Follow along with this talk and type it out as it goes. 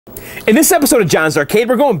In this episode of John's Arcade,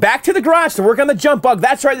 we're going back to the garage to work on the jump bug.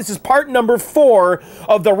 That's right, this is part number 4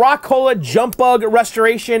 of the Rock-Ola Jump Bug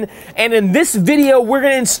Restoration. And in this video, we're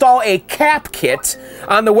going to install a cap kit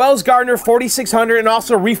on the Wells Gardner 4600 and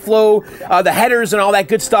also reflow the headers and all that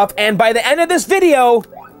good stuff. And by the end of this video,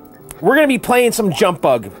 we're going to be playing some jump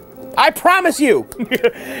bug. I promise you.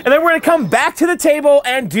 And then we're going to come back to the table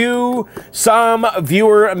and do some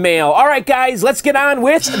viewer mail. All right, guys, let's get on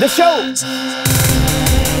with the show.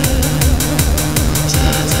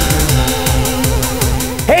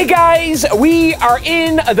 Hey guys, we are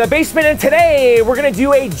in the basement and today we're gonna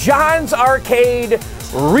do a John's Arcade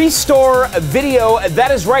Restore video.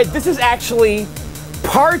 That is right, this is actually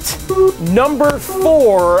part number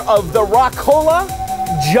 4 of the Rock-Ola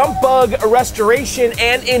Jump Bug Restoration.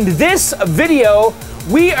 And in this video,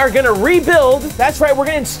 we are gonna rebuild, that's right, we're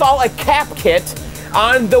gonna install a cap kit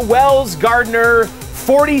on the Wells Gardner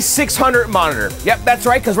 4600 monitor. Yep, that's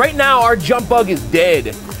right, because right now our jump bug is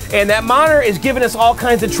dead. And that monitor is giving us all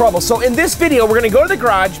kinds of trouble. So in this video, we're gonna go to the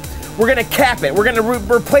garage, we're gonna cap it. We're gonna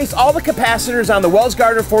replace all the capacitors on the Wells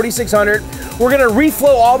Gardner 4600. We're gonna reflow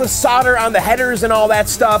all the solder on the headers and all that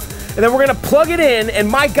stuff. And then we're gonna plug it in, and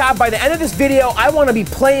my God, by the end of this video, I wanna be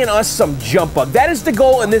playing us some jump bug. That is the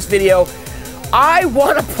goal in this video. I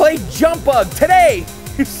wanna play jump bug today.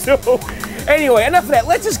 So anyway, enough of that.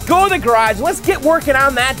 Let's just go to the garage, let's get working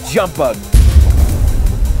on that jump bug.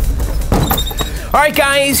 All right,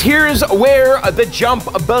 guys, here's where the jump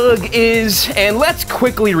bug is, and let's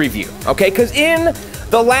quickly review, okay? Because in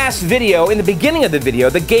the last video, in the beginning of the video,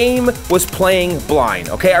 the game was playing blind,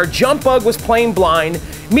 okay? Our jump bug was playing blind,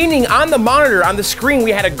 meaning on the monitor, on the screen,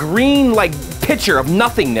 we had a green, like, picture of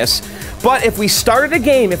nothingness. But if we started a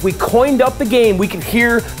game, if we coined up the game, we could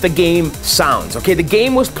hear the game sounds, okay? The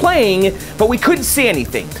game was playing, but we couldn't see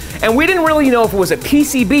anything. And we didn't really know if it was a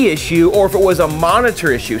PCB issue or if it was a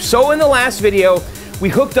monitor issue. So in the last video, we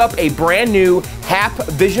hooked up a brand new HAP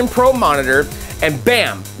Vision Pro monitor, and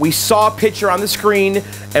bam, we saw a picture on the screen,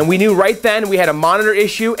 and we knew right then we had a monitor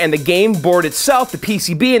issue, and the game board itself, the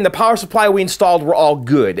PCB, and the power supply we installed were all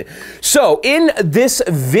good. So in this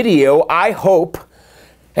video, I hope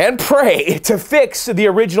and pray to fix the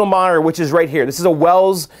original monitor, which is right here. This is a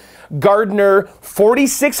Wells Gardner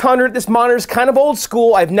 4600. This monitor is kind of old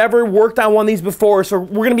school. I've never worked on one of these before, so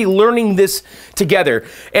we're gonna be learning this together.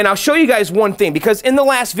 And I'll show you guys one thing, because in the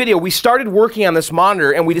last video, we started working on this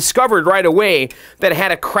monitor and we discovered right away that it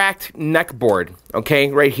had a cracked neck board, okay,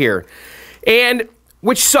 right here. And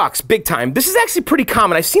which sucks big time. This is actually pretty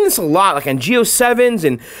common. I've seen this a lot, like on G07s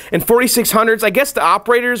and 4600s. I guess the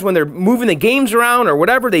operators, when they're moving the games around or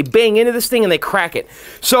whatever, they bang into this thing and they crack it.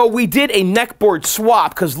 So we did a neck board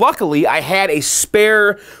swap, because luckily I had a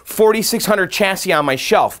spare 4600 chassis on my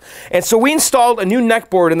shelf. And so we installed a new neck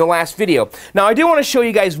board in the last video. Now I do want to show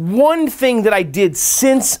you guys one thing that I did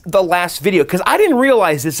since the last video, because I didn't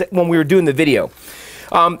realize this when we were doing the video.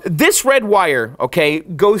 This red wire, okay,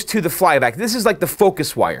 goes to the flyback. This is like the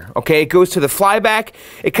focus wire, okay? It goes to the flyback.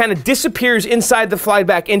 It kind of disappears inside the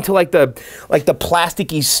flyback into like the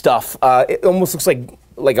plasticky stuff. It almost looks like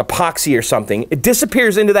epoxy or something. It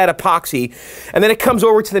disappears into that epoxy, and then it comes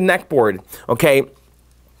over to the neck board, okay?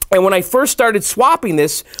 And when I first started swapping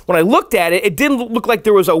this, when I looked at it, it didn't look like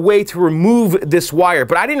there was a way to remove this wire,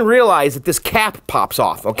 but I didn't realize that this cap pops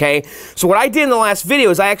off, okay? So what I did in the last video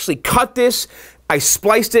is I actually cut this, I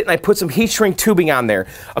spliced it, and I put some heat shrink tubing on there.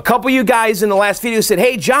 A couple of you guys in the last video said,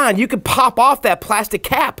 hey John, you could pop off that plastic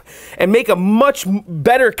cap and make a much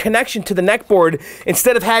better connection to the neck board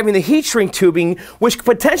instead of having the heat shrink tubing, which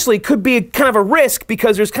potentially could be kind of a risk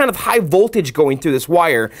because there's kind of high voltage going through this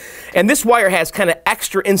wire. And this wire has kind of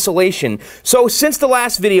extra insulation. So since the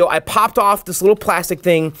last video, I popped off this little plastic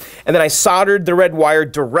thing, and then I soldered the red wire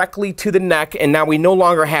directly to the neck, and now we no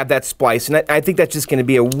longer have that splice. And I think that's just going to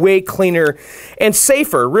be a way cleaner and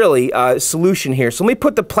safer, really, solution here. So let me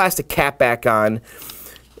put the plastic cap back on,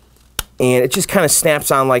 and it just kind of snaps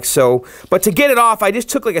on like so. But to get it off, I just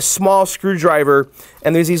took like a small screwdriver,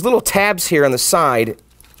 and there's these little tabs here on the side.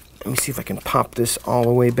 Let me see if I can pop this all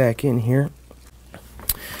the way back in here.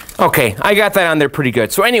 Okay, I got that on there pretty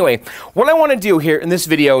good. So anyway, what I want to do here in this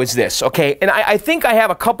video is this, okay? And I think I have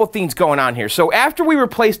a couple things going on here. So after we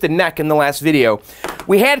replaced the neck in the last video,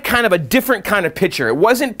 we had kind of a different kind of picture. It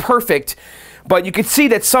wasn't perfect, but you could see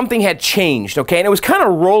that something had changed, okay? And it was kind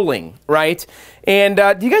of rolling, right? And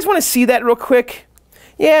do you guys want to see that real quick?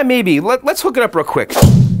 Yeah, maybe. Let's hook it up real quick.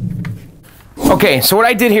 Okay, so what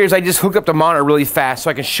I did here is I just hooked up the monitor really fast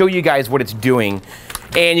so I can show you guys what it's doing.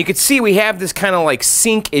 And you can see we have this kind of like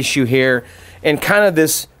sync issue here and kind of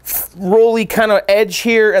this rolly kind of edge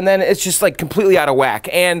here, and then it's just like completely out of whack.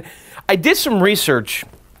 And I did some research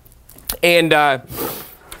And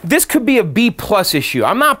this could be a B+ issue.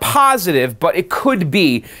 I'm not positive, but it could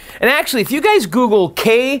be. And actually, if you guys Google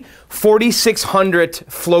K4600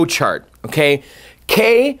 flowchart, okay,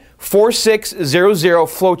 K4600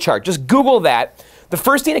 flowchart, just Google that. The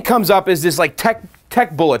first thing that comes up is this like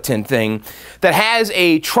tech bulletin thing that has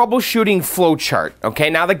a troubleshooting flowchart. Okay,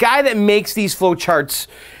 now the guy that makes these flowcharts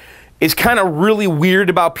is kind of really weird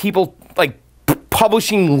about people like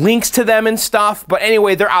publishing links to them and stuff, but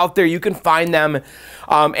anyway, they're out there. You can find them,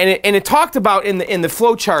 and it talked about in the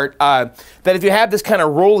flowchart that if you have this kind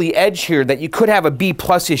of rolly edge here, that you could have a B+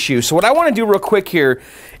 issue. So what I want to do real quick here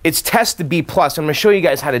is test the B+. I'm going to show you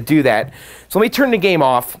guys how to do that. So let me turn the game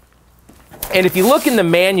off, and if you look in the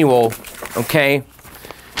manual, okay.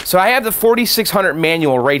 So I have the 4600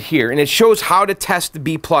 manual right here, and it shows how to test the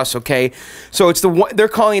B+, okay? So it's they're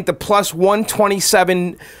calling it the plus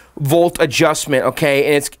 127 volt adjustment,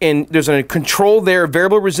 okay? And there's a control there,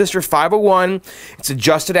 variable resistor 501. It's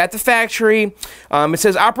adjusted at the factory. It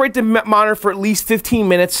says operate the monitor for at least 15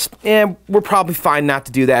 minutes, and we're probably fine not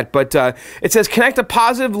to do that. But it says connect a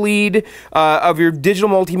positive lead of your digital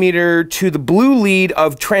multimeter to the blue lead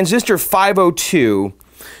of transistor 502.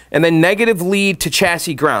 And then negative lead to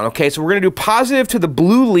chassis ground. Okay, so we're going to do positive to the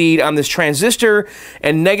blue lead on this transistor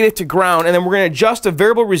and negative to ground, and then we're going to adjust the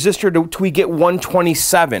variable resistor till we get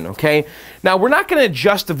 127. Okay, now we're not going to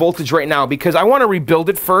adjust the voltage right now because I want to rebuild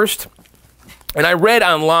it first. And I read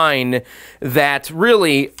online that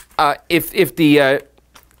really, if the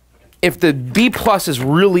B+ is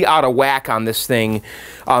really out of whack on this thing,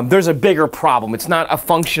 there's a bigger problem. It's not a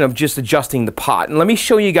function of just adjusting the pot. And let me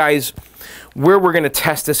show you guys where we're going to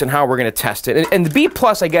test this and how we're going to test it. And the B+,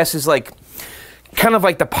 I guess, is like kind of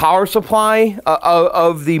like the power supply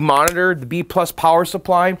of the monitor, the B+ power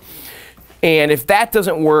supply. And if that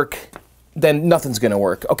doesn't work, then nothing's going to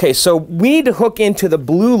work. Okay, so we need to hook into the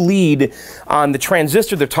blue lead on the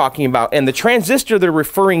transistor they're talking about. And the transistor they're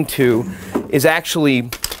referring to is actually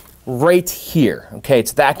right here. Okay,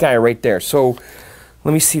 it's that guy right there. So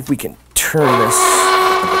let me see if we can turn this.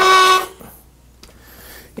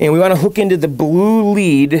 And we want to hook into the blue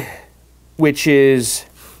lead, which is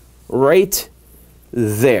right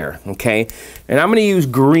there, okay? And I'm going to use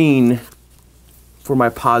green for my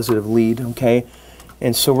positive lead, okay?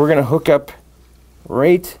 And so we're going to hook up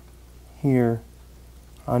right here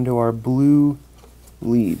onto our blue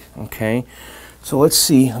lead, okay? So let's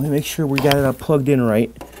see. Let me make sure we got it plugged in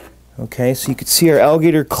right. Okay, so you can see our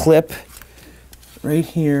alligator clip right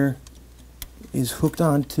here is hooked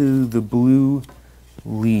onto the blue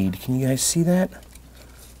lead. Can you guys see that?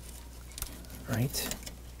 Right.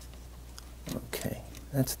 Okay,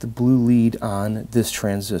 that's the blue lead on this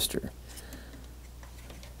transistor.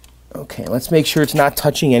 Okay, let's make sure it's not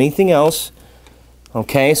touching anything else.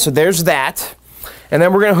 Okay, so there's that. And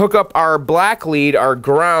then we're going to hook up our black lead, our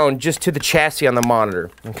ground, just to the chassis on the monitor.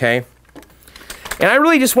 Okay. And I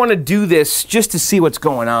really just want to do this just to see what's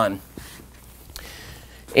going on.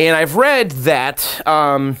 And I've read that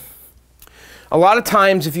a lot of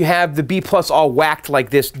times if you have the B+ all whacked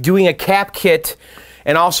like this, doing a CAP kit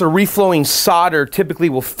and also reflowing solder typically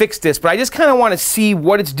will fix this. But I just kind of want to see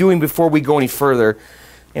what it's doing before we go any further.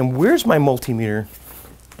 And where's my multimeter?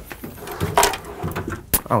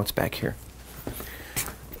 Oh, it's back here.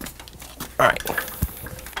 All right.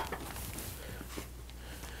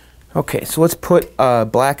 Okay, so let's put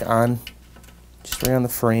black on, just right on the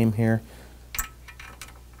frame here.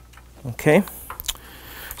 Okay,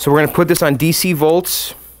 so we're going to put this on DC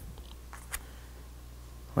volts,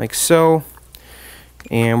 like so,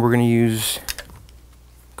 and we're going to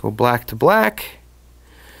go black to black,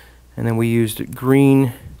 and then we used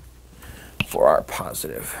green for our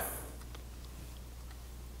positive.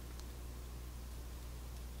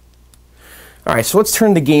 All right, so let's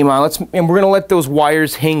turn the game on. And we're going to let those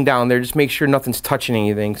wires hang down there. Just make sure nothing's touching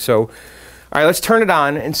anything. So, all right, let's turn it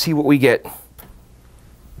on and see what we get. I'm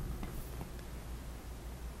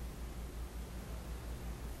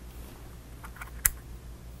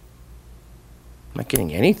not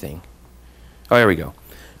getting anything. Oh, there we go.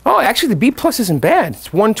 Oh, actually, the B+ isn't bad.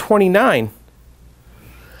 It's 129.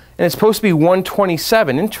 And it's supposed to be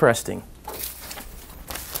 127. Interesting.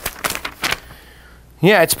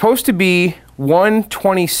 Yeah, it's supposed to be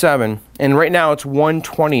 127, and right now it's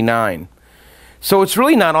 129. So it's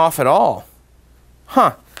really not off at all.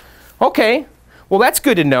 Huh. Okay. Well, that's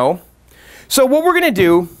good to know. So what we're going to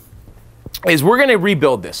do is we're going to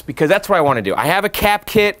rebuild this because that's what I want to do. I have a cap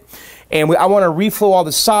kit, and I want to reflow all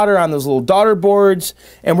the solder on those little daughter boards,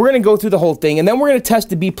 and we're going to go through the whole thing, and then we're going to test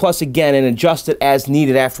the B+ again and adjust it as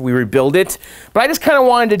needed after we rebuild it. But I just kind of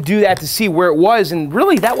wanted to do that to see where it was, and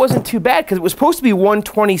really that wasn't too bad because it was supposed to be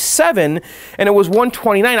 127, and it was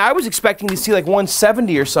 129. I was expecting to see like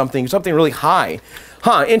 170 or something really high.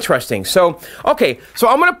 Huh, interesting. So, okay, so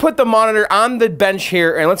I'm going to put the monitor on the bench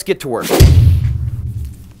here, and let's get to work.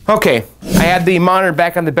 Okay, I had the monitor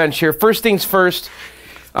back on the bench here. First things first,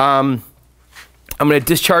 I'm going to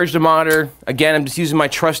discharge the monitor. Again, I'm just using my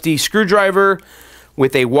trusty screwdriver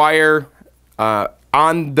with a wire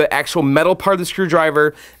on the actual metal part of the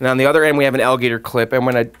screwdriver, and on the other end we have an alligator clip. I'm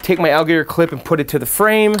going to take my alligator clip and put it to the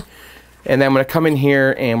frame, and then I'm going to come in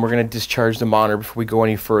here and we're going to discharge the monitor before we go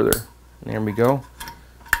any further. And there we go.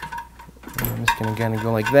 And I'm just going to kind of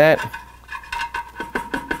go like that.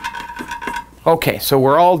 Okay, so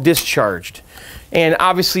we're all discharged. And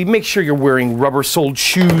obviously, make sure you're wearing rubber-soled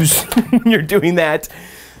shoes when you're doing that.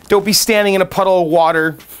 Don't be standing in a puddle of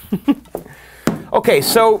water. Okay,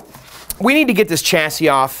 so we need to get this chassis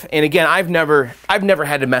off. And again, I've never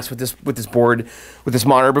had to mess with this board, with this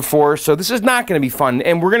monitor before. So this is not going to be fun.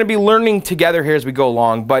 And we're going to be learning together here as we go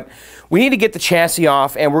along. But we need to get the chassis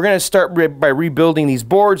off, and we're going to start by rebuilding these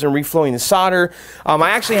boards and reflowing the solder.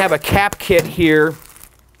 I actually have a cap kit here.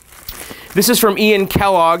 This is from Ian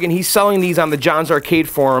Kellogg, and he's selling these on the John's Arcade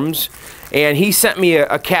forums. And he sent me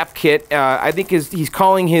a cap kit. I think he's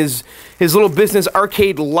calling his little business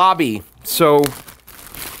Arcade Lobby. So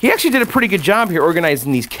he actually did a pretty good job here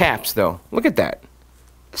organizing these caps, though. Look at that.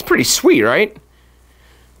 That's pretty sweet, right?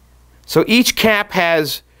 So each cap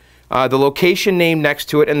has the location name next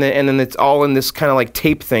to it, and then it's all in this kind of like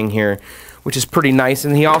tape thing here, which is pretty nice.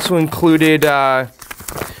 And he also included,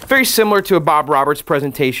 very similar to a Bob Roberts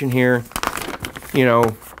presentation here, you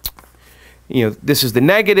know, this is the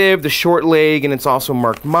negative, the short leg, and it's also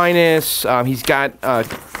marked minus. He's got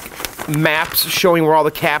maps showing where all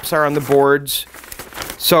the caps are on the boards.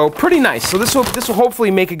 So pretty nice. So this will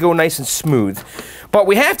hopefully make it go nice and smooth. But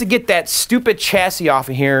we have to get that stupid chassis off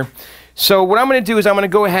of here. So what I'm going to do is I'm going to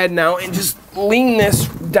go ahead now and just lean this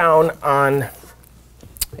down on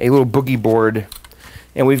a little boogie board.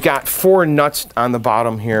 And we've got 4 nuts on the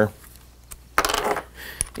bottom here.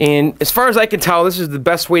 And as far as I can tell, this is the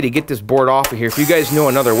best way to get this board off of here. If you guys know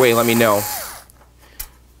another way, let me know.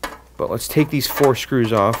 But let's take these 4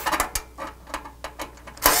 screws off.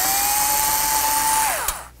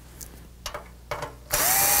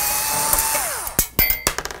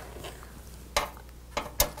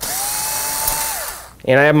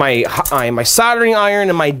 And I have my soldering iron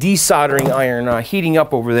and my desoldering iron heating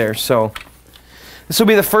up over there. So this will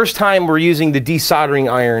be the first time we're using the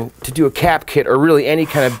desoldering iron to do a cap kit or really any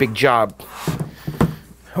kind of big job.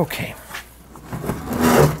 Okay.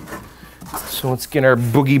 So let's get our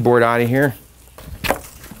boogie board out of here.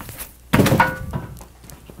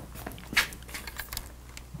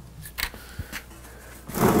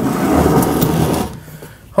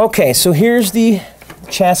 Okay, so here's the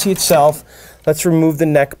chassis itself. Let's remove the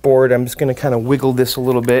neck board. I'm just going to kind of wiggle this a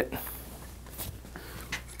little bit.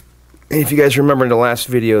 And if you guys remember in the last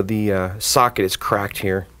video, the socket is cracked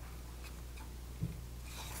here.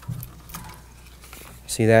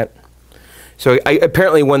 See that? So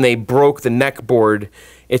apparently when they broke the neck board,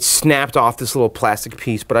 it snapped off this little plastic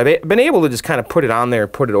piece. But I've been able to just kind of put it on there,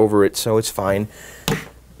 put it over it, so it's fine.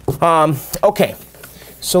 Okay,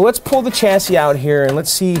 so let's pull the chassis out here and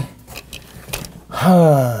let's see.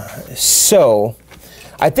 So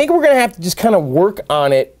I think we're going to have to just kind of work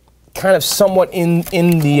on it kind of somewhat in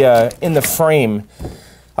the frame.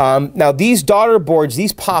 Now these daughter boards,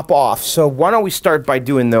 these pop off, so why don't we start by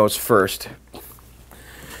doing those first.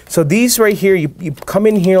 So these right here, you come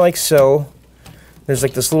in here like so. There's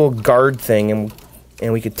like this little guard thing,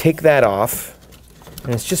 and we could take that off,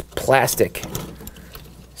 and it's just plastic.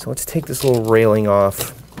 So let's take this little railing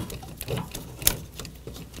off.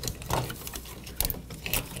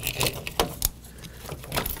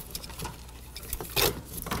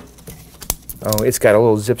 Oh, it's got a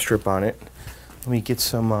little zip strip on it. Let me get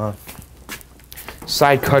some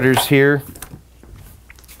side cutters here.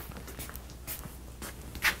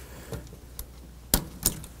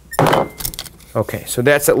 Okay, so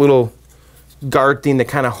that's that little guard thing that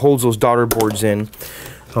kind of holds those daughter boards in.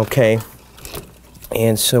 Okay,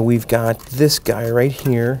 and so we've got this guy right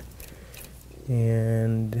here,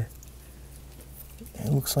 and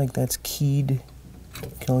it looks like that's keyed.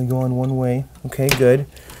 Can only go on one way. Okay, good.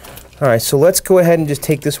 All right, so let's go ahead and just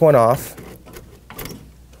take this one off.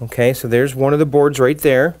 Okay, so there's one of the boards right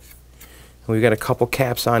there. We've got a couple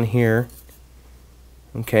caps on here.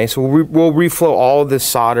 Okay, so we'll reflow all of this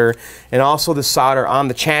solder and also the solder on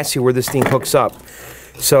the chassis where this thing hooks up.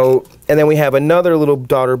 So, and then we have another little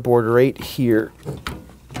daughter board right here.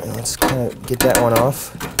 And let's kind of get that one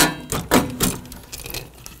off.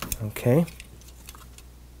 Okay.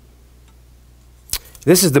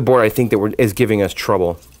 This is the board I think that is giving us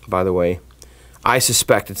trouble, by the way. I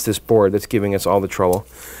suspect it's this board that's giving us all the trouble.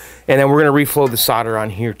 And then we're going to reflow the solder on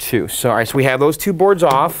here too. So, all right, so we have those two boards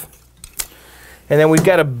off. And then we've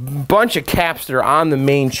got a bunch of caps that are on the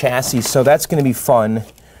main chassis, so that's going to be fun.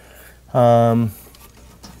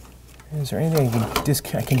 Is there anything I can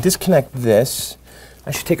disconnect? I can disconnect this.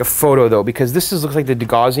 I should take a photo though, because this looks like the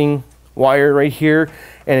degaussing wire right here,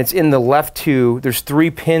 and it's in the left two. There's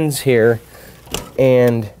 3 pins here,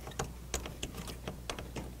 and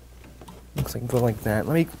looks like go like that.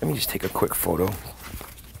 Let me just take a quick photo,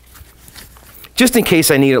 just in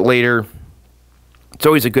case I need it later. It's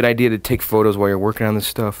always a good idea to take photos while you're working on this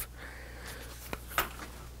stuff.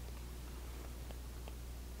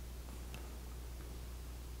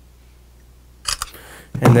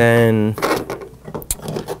 And then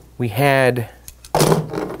we had,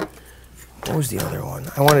 what was the other one?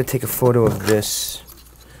 I wanted to take a photo of this,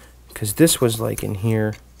 because this was like in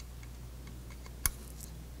here.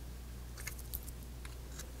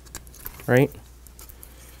 Right?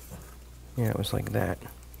 Yeah, it was like that.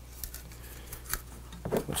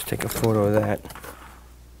 Let's take a photo of that.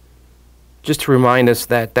 Just to remind us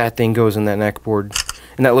that that thing goes in that neck board,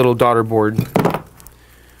 and that little daughter board.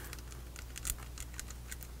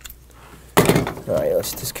 Alright,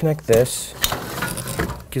 let's disconnect this.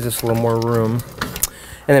 Gives us a little more room.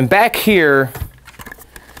 And then back here,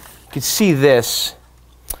 you can see this.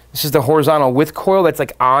 This is the horizontal width coil that's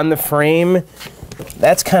like on the frame.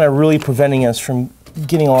 That's kind of really preventing us from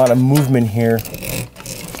getting a lot of movement here.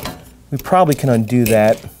 We probably can undo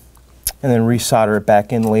that and then resolder it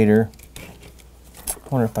back in later. I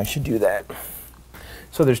wonder if I should do that.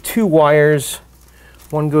 So there's 2 wires.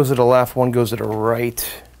 One goes to the left, one goes to the right.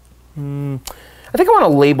 I think I want to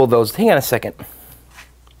label those. Hang on a second.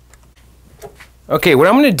 Okay, what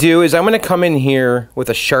I'm going to do is I'm going to come in here with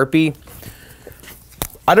a Sharpie.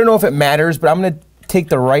 I don't know if it matters, but I'm going to take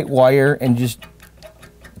the right wire and just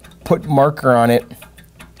put marker on it.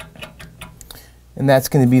 And that's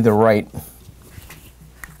going to be the right. You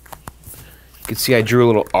can see I drew a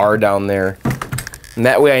little R down there. And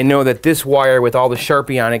that way I know that this wire with all the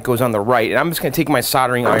Sharpie on it goes on the right. And I'm just going to take my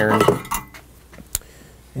soldering iron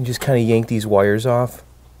and just kind of yank these wires off,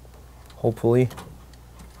 hopefully.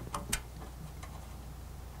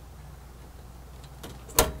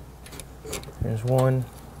 There's one.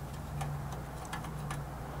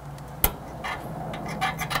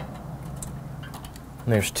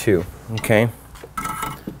 And there's 2, okay?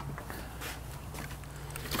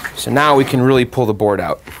 So now we can really pull the board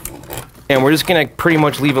out. And we're just gonna pretty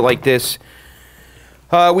much leave it like this.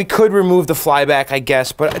 We could remove the flyback, I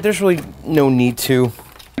guess, but there's really no need to.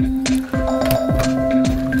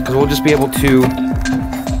 Because we'll just be able to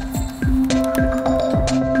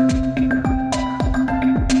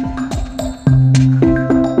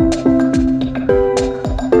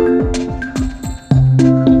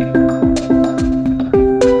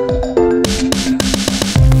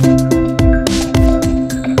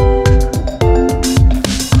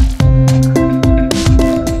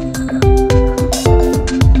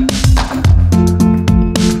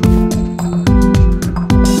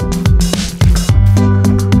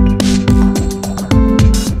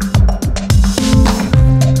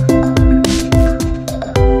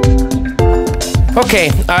Okay,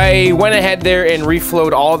 I went ahead there and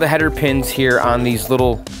reflowed all the header pins here on these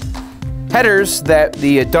little headers that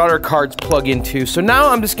the daughter cards plug into. So now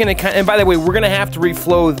I'm just gonna and by the way, we're gonna have to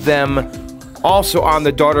reflow them also on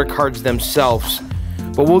the daughter cards themselves,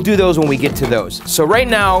 but we'll do those when we get to those. So right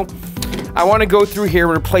now, I wanna go through here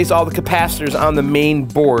and replace all the capacitors on the main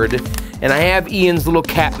board, and I have Ian's little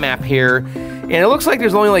cap map here, and it looks like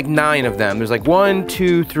there's only like 9 of them. There's like 1,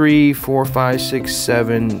 2, 3, 4, 5, 6,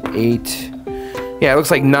 7, 8. Yeah, it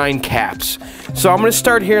looks like 9 caps. So I'm gonna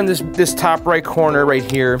start here in this top right corner right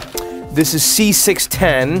here. This is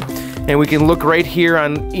C610, and we can look right here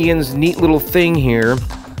on Ian's neat little thing here.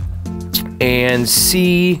 And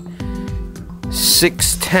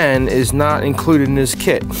C610 is not included in this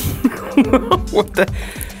kit. What the?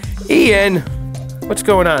 Ian, what's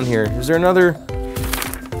going on here? Is there another?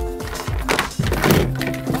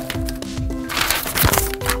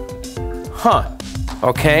 Huh,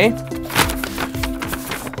 okay.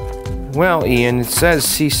 Well, Ian, it says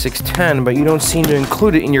C610, but you don't seem to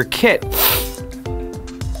include it in your kit.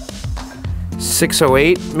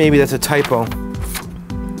 608, maybe that's a typo.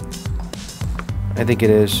 I think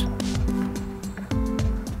it is.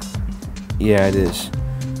 Yeah, it is.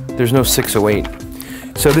 There's no 608.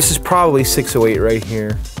 So this is probably 608 right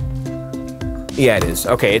here. Yeah, it is.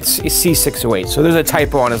 Okay, it's C608. So there's a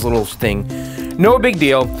typo on his little thing. No big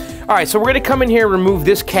deal. All right, so we're gonna come in here, remove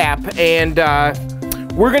this cap, and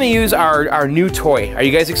we're gonna use our new toy. Are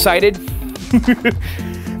you guys excited?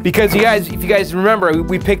 Because if you guys remember,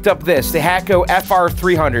 we picked up this, the Hakko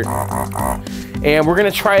FR300. And we're gonna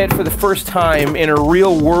try it for the first time in a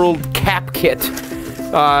real world cap kit.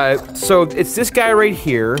 So it's this guy right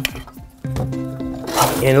here.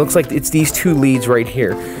 And it looks like it's these two leads right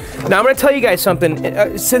here. Now I'm gonna tell you guys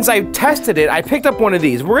something. Since I tested it, I picked up one of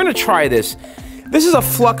these. We're gonna try this. This is a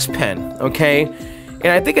flux pen, okay? And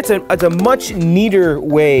I think it's a much neater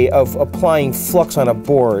way of applying flux on a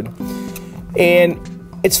board. And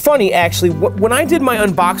it's funny, actually, when I did my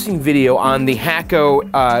unboxing video on the Hakko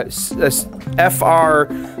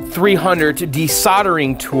FR300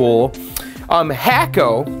 desoldering tool,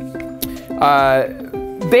 Hakko,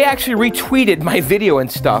 they actually retweeted my video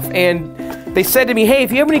and stuff, and they said to me, hey,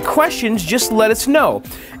 if you have any questions, just let us know.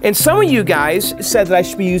 And some of you guys said that I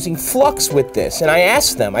should be using flux with this, and I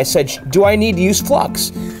asked them, I said, do I need to use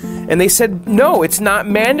flux? And they said, no, it's not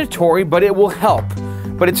mandatory, but it will help.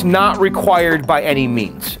 But it's not required by any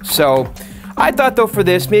means. So I thought though for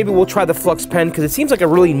this, maybe we'll try the flux pen because it seems like a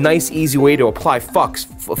really nice, easy way to apply flux.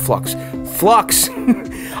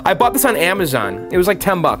 I bought this on Amazon. It was like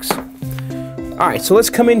 10 bucks. All right, so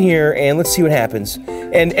let's come in here and let's see what happens.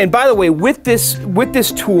 And by the way, with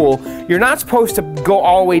this tool, you're not supposed to go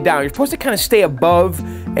all the way down. You're supposed to kind of stay above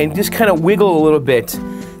and just kind of wiggle a little bit,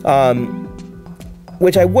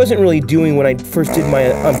 which I wasn't really doing when I first did my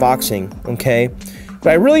unboxing, okay? But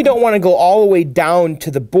I really don't want to go all the way down to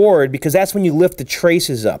the board because that's when you lift the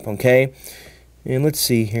traces up, okay? And let's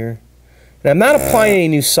see here. And I'm not applying any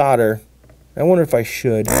new solder. I wonder if I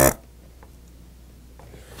should.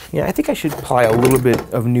 Yeah, I think I should apply a little bit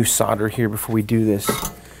of new solder here before we do this.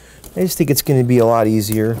 I just think it's going to be a lot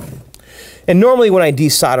easier. And normally when I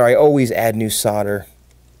desolder, I always add new solder.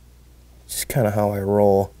 It's kind of how I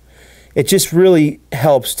roll. It just really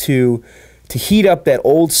helps to heat up that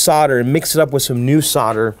old solder and mix it up with some new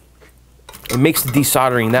solder. It makes the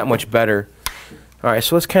desoldering that much better. All right,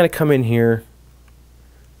 so let's kind of come in here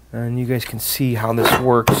and you guys can see how this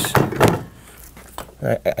works.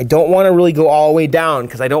 I don't want to really go all the way down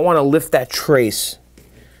because I don't want to lift that trace.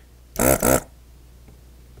 All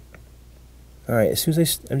right, as soon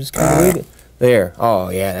as I'm just kind of waiting. There. Oh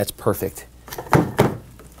yeah, that's perfect.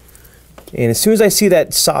 And as soon as I see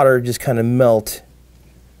that solder just kind of melt,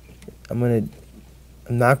 I'm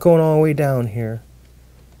not going all the way down here.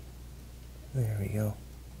 There we go.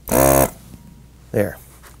 There.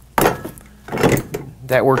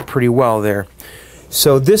 That worked pretty well there.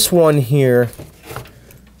 So this one here,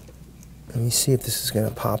 let me see if this is going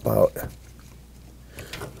to pop out.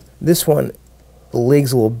 This one, the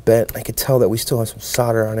leg's a little bent. I could tell that we still have some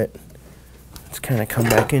solder on it. Let's kind of come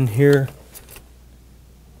back in here.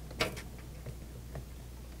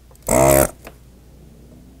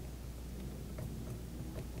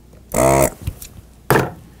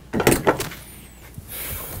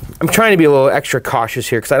 I'm trying to be a little extra cautious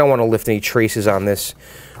here because I don't want to lift any traces on this.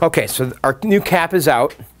 Okay, so our new cap is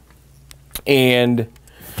out. And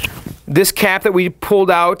this cap that we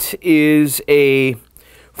pulled out is a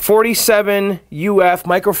 47 UF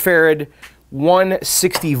microfarad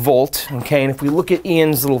 160 volt. Okay, and if we look at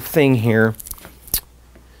Ian's little thing here,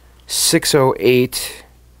 608.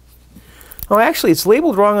 Oh, actually, it's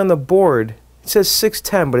labeled wrong on the board. It says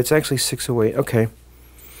 610, but it's actually 608. Okay,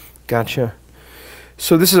 gotcha.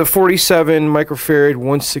 So this is a 47 microfarad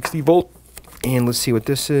 160 volt, and let's see what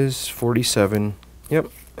this is. 47. Yep,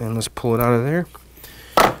 and let's pull it out of there.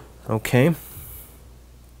 Okay.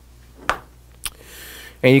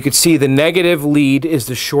 And you can see the negative lead is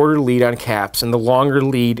the shorter lead on caps, and the longer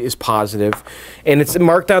lead is positive. And it's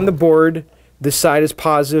marked on the board. This side is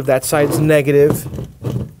positive, that side's negative.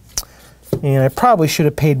 And I probably should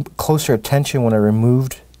have paid closer attention when I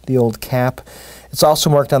removed the old cap. It's also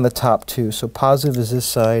marked on the top too. So positive is this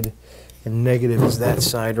side, and negative is that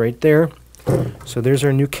side right there. So there's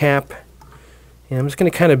our new cap. And I'm just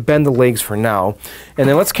going to kind of bend the legs for now. And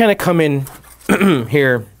then let's kind of come in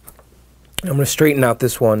here. I'm going to straighten out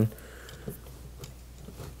this one.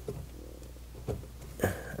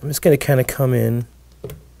 I'm just going to kind of come in,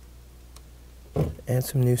 add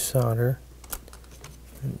some new solder,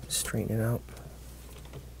 and straighten it out.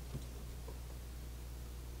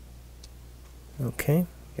 Okay,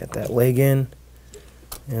 got that leg in,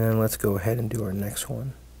 and then let's go ahead and do our next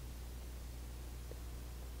one.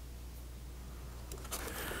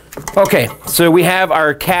 Okay, so we have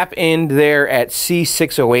our cap end there at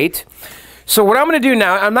C608. So what I'm going to do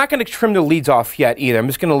now, I'm not going to trim the leads off yet either. I'm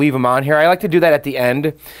just going to leave them on here. I like to do that at the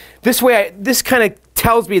end. This way, this kind of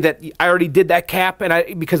tells me that I already did that cap,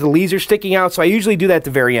 and because the leads are sticking out, so I usually do that at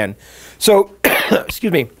the very end. So,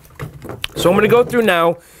 excuse me. So I'm going to go through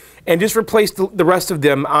now and just replace the rest of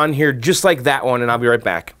them on here just like that one, and I'll be right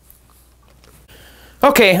back.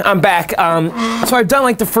 Okay, I'm back. So I've done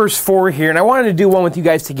like the first 4 here, and I wanted to do one with you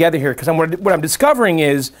guys together here because what I'm discovering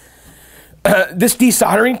is this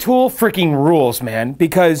desoldering tool freaking rules, man,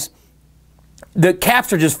 because the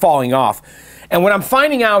caps are just falling off. And what I'm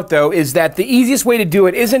finding out, though, is that the easiest way to do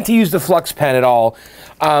it isn't to use the flux pen at all.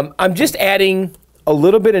 I'm just adding a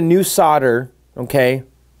little bit of new solder, okay,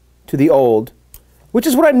 to the old, which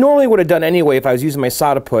is what I normally would have done anyway if I was using my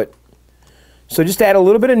solder put. So just add a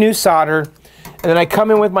little bit of new solder, and then I come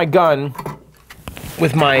in with my gun,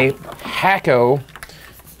 with my Hacko,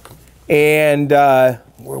 and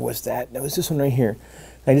where was that? That was this one right here.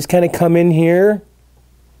 I just kind of come in here,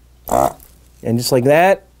 and just like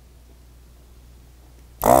that,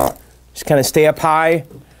 just kind of stay up high,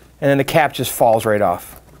 and then the cap just falls right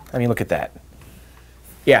off. I mean, look at that.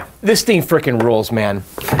 Yeah, this thing frickin' rules, man.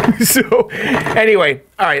 So, anyway,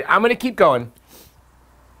 all right, I'm gonna keep going.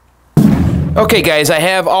 Okay, guys, I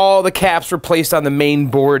have all the caps replaced on the main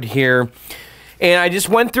board here. And I just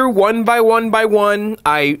went through one by one by one.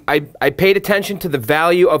 I paid attention to the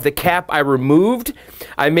value of the cap I removed.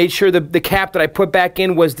 I made sure the cap that I put back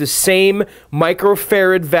in was the same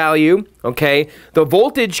microfarad value, okay? The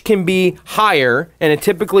voltage can be higher, and it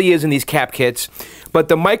typically is in these cap kits, but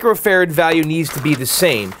the microfarad value needs to be the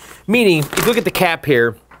same. Meaning, if you look at the cap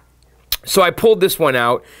here, so I pulled this one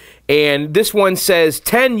out, and this one says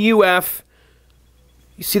 10 UF.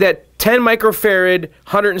 You see that? 10 microfarad,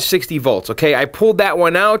 160 volts, okay? I pulled that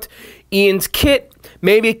one out. Ian's kit,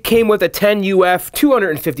 maybe it came with a 10 UF,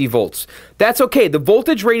 250 volts. That's okay. The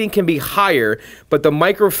voltage rating can be higher, but the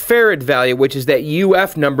microfarad value, which is that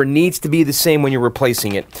UF number, needs to be the same when you're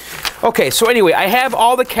replacing it. Okay, so anyway, I have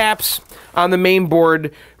all the caps on the main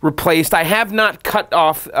board replaced. I have not cut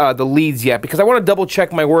off the leads yet because I want to double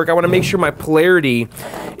check my work. I want to make sure my polarity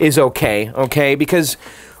is okay, because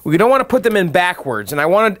we don't want to put them in backwards, and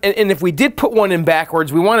and if we did put one in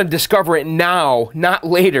backwards, we want to discover it now, not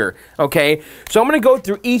later, okay? So I'm going to go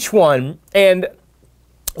through each one, and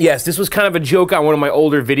yes, this was kind of a joke on one of my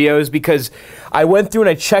older videos because I went through and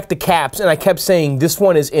I checked the caps, and I kept saying, this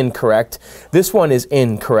one is incorrect, this one is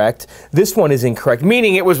incorrect, this one is incorrect,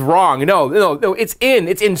 meaning it was wrong. No, it's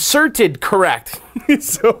inserted correct.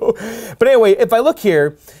 So, but anyway, if I look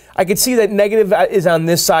here, I can see that negative is on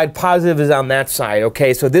this side, positive is on that side,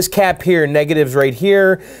 okay? So this cap here, negative's right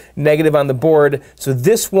here, negative on the board. So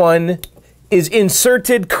this one is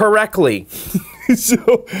inserted correctly.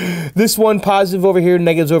 So this one, positive over here,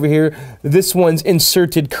 negatives over here. This one's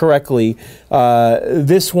inserted correctly.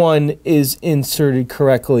 This one is inserted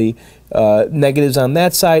correctly. Negatives on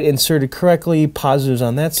that side, inserted correctly. Positives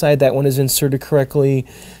on that side, that one is inserted correctly.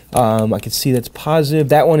 I can see that's positive.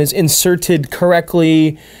 That one is inserted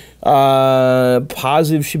correctly.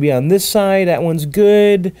 Positive should be on this side. That one's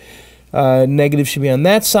good. Negative should be on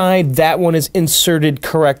that side. That one is inserted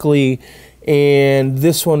correctly. And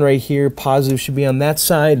this one right here, positive should be on that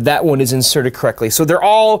side. That one is inserted correctly. So they're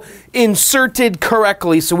all inserted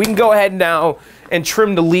correctly. So we can go ahead now and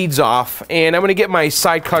trim the leads off. And I'm going to get my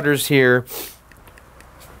side cutters here.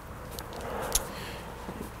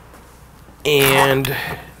 And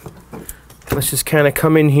let's just kind of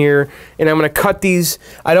come in here, and I'm going to cut these.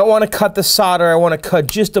 I don't want to cut the solder. I want to cut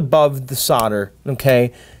just above the solder,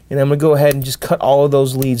 okay? And I'm going to go ahead and just cut all of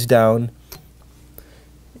those leads down.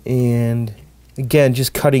 And again,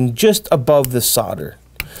 just cutting just above the solder.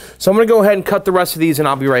 So I'm going to go ahead and cut the rest of these, and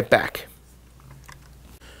I'll be right back.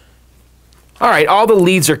 All right, all the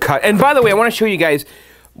leads are cut. And by the way, I want to show you guys,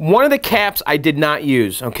 one of the caps I did not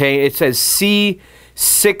use, okay? It says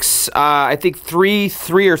C6, I think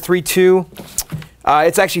 3.3 or 3.2.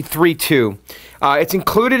 It's actually 3.2. It's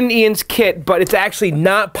included in Ian's kit, but it's actually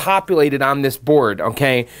not populated on this board,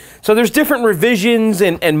 okay? So there's different revisions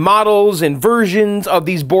and models and versions of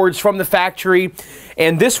these boards from the factory,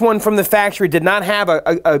 and this one from the factory did not have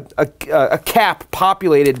a cap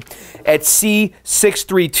populated at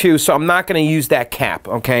C632, so I'm not going to use that cap,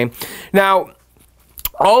 okay? Now,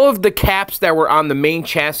 all of the caps that were on the main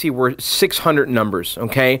chassis were 600 numbers,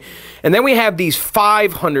 okay? And then we have these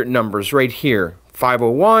 500 numbers right here.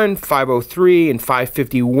 501, 503, and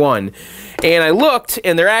 551. And I looked,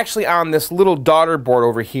 and they're actually on this little daughter board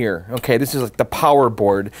over here. Okay, this is like the power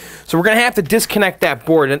board. So we're going to have to disconnect that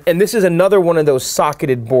board. And this is another one of those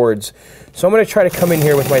socketed boards. So I'm going to try to come in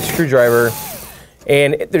here with my screwdriver.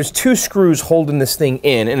 And there's 2 screws holding this thing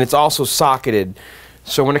in, and it's also socketed.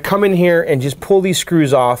 So I'm going to come in here and just pull these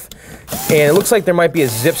screws off. And it looks like there might be a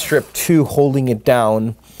zip strip too holding it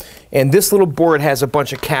down. And this little board has a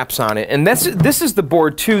bunch of caps on it. And this is the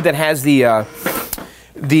board too that has the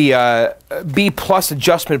B+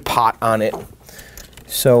 adjustment pot on it.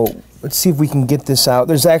 So let's see if we can get this out.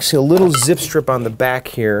 There's actually a little zip strip on the back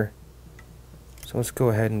here. So let's go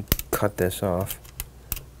ahead and cut this off.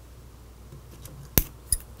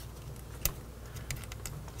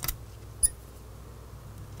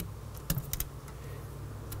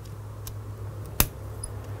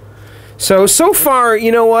 So far, you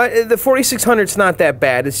know what? The 4600's not that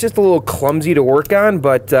bad. It's just a little clumsy to work on,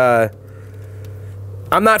 but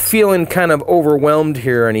I'm not feeling kind of overwhelmed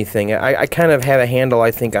here or anything. I kind of have a handle,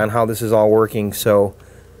 I think, on how this is all working. So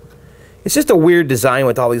it's just a weird design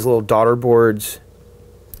with all these little daughter boards,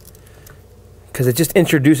 because it just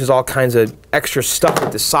introduces all kinds of extra stuff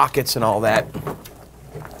with the sockets and all that.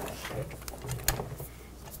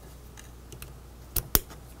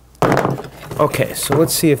 Okay, so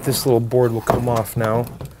let's see if this little board will come off now.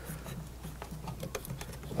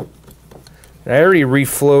 I already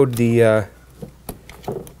reflowed the are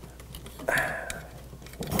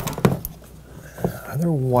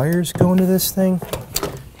there wires going to this thing?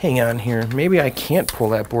 Hang on here. Maybe I can't pull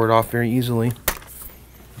that board off very easily.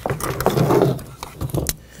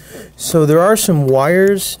 So there are some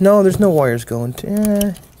wires. No, there's no wires going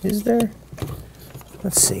to. Is there?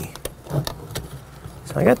 Let's see.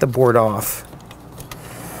 So I got the board off.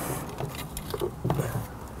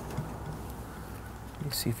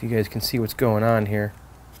 Let's see if you guys can see what's going on here.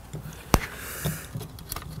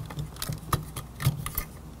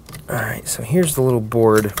 Alright, so here's the little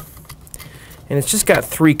board. And it's just got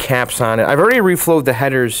 3 caps on it. I've already reflowed the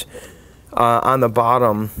headers on the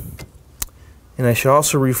bottom. And I should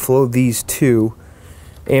also reflow these 2.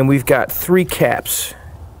 And we've got 3 caps.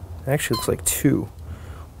 Actually, it looks like 2.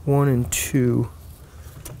 1 and 2.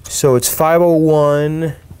 So it's 501.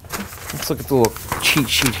 Let's look at the little cheat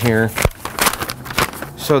sheet here.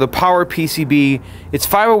 So the power PCB, it's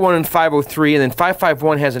 501 and 503, and then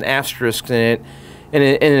 551 has an asterisk in it.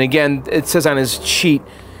 And again, it says on his sheet,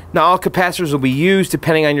 now all capacitors will be used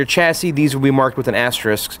depending on your chassis. These will be marked with an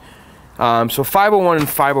asterisk. So 501 and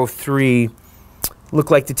 503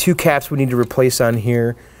 look like the 2 caps we need to replace on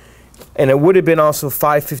here. And it would have been also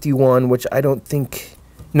 551, which I don't think...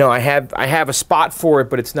 No, I have a spot for it,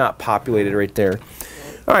 but it's not populated right there.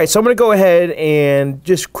 All right, so I'm going to go ahead and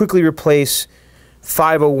just quickly replace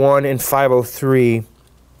 501 and 503.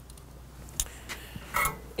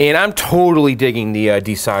 And I'm totally digging the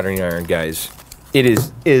desoldering iron, guys. It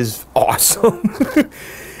is awesome.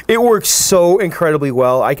 It works so incredibly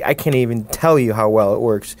well. I can't even tell you how well it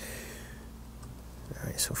works. All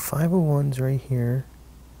right, so 501's right here.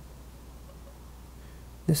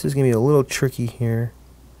 This is going to be a little tricky here.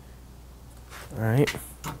 All right.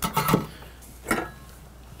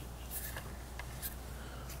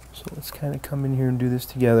 So let's kind of come in here and do this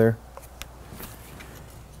together.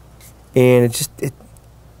 And it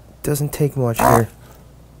doesn't take much here.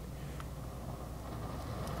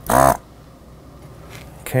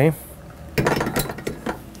 Okay.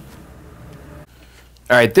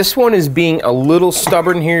 All right, this one is being a little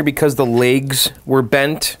stubborn here because the legs were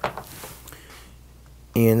bent.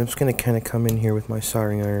 And I'm just going to kind of come in here with my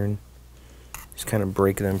soldering iron. Just kind of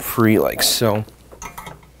break them free like so.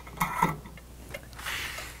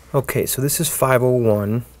 Okay, so this is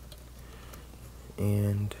 501.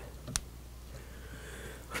 And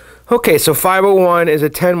okay, so 501 is a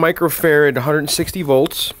 10 microfarad, 160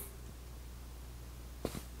 volts.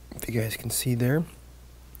 If you guys can see there.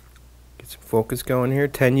 Get some focus going here.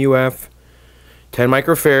 10 UF, 10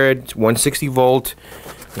 microfarad, 160 volt.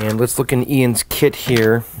 And let's look in Ian's kit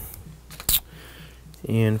here.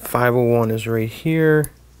 And 501 is right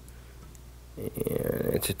here.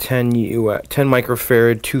 And it's a 10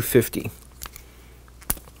 microfarad, 250.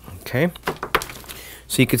 Okay.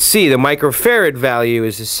 So you can see the microfarad value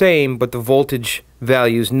is the same, but the voltage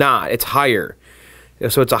value is not. It's higher.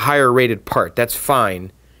 So it's a higher rated part. That's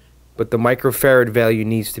fine. But the microfarad value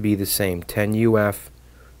needs to be the same. 10 UF,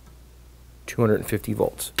 250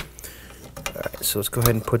 volts. Alright, so let's go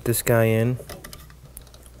ahead and put this guy in.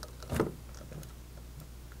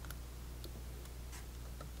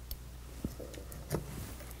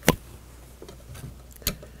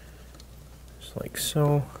 Just like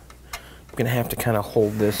so. I'm going to have to kind of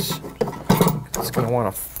hold this. It's going to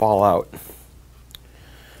want to fall out.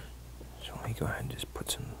 So let me go ahead and just put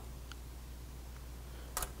some...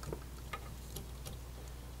 I'm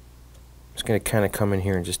just going to kind of come in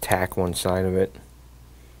here and just tack one side of it.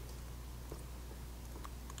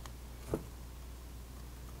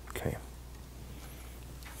 Okay.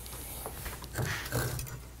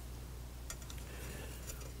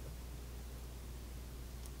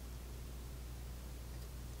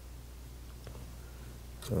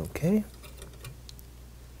 Okay.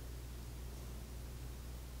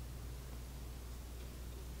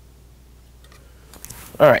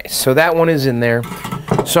 All right, so that one is in there.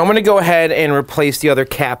 So I'm going to go ahead and replace the other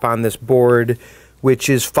cap on this board, which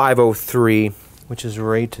is 503, which is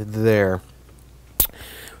right there.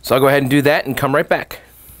 So I'll go ahead and do that and come right back.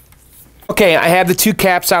 Okay, I have the two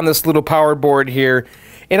caps on this little power board here,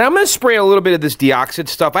 and I'm going to spray a little bit of this deoxit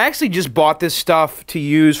stuff. I actually just bought this stuff to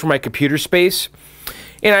use for my computer space,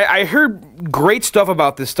 and I heard great stuff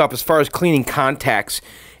about this stuff as far as cleaning contacts,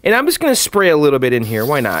 and I'm just going to spray a little bit in here.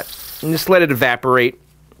 Why not? And just let it evaporate.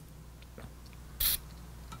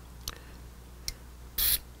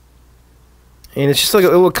 And it's just like a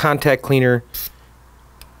little contact cleaner.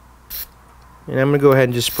 And I'm going to go ahead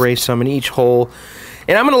and just spray some in each hole.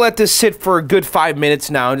 And I'm going to let this sit for a good 5 minutes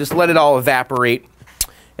now and just let it all evaporate.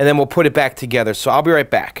 And then we'll put it back together. So I'll be right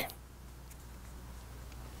back.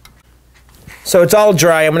 So it's all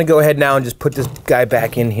dry. I'm going to go ahead now and just put this guy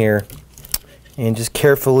back in here. And just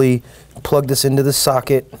carefully plug this into the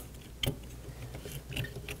socket.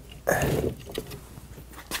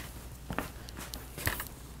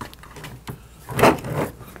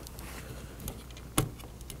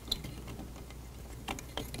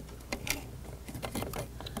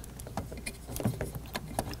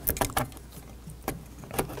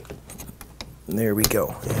 There we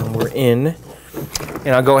go, and we're in.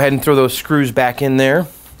 And I'll go ahead and throw those screws back in there.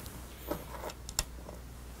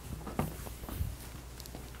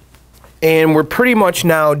 And we're pretty much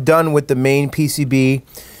now done with the main PCB.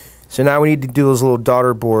 So now we need to do those little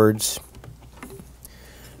daughter boards,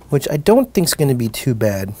 which I don't think is going to be too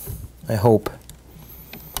bad, I hope.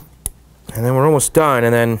 And then we're almost done,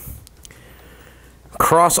 and then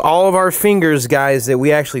cross all of our fingers, guys, that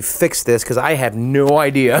we actually fix this, because I have no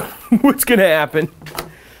idea what's going to happen.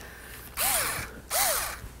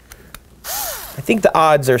 I think the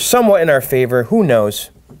odds are somewhat in our favor. Who knows?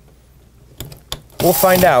 We'll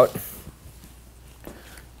find out.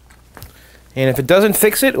 And if it doesn't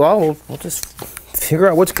fix it, well, we'll just figure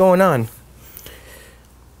out what's going on.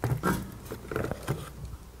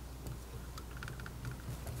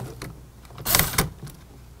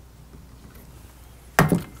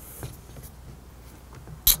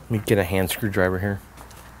 Let me get a hand screwdriver here.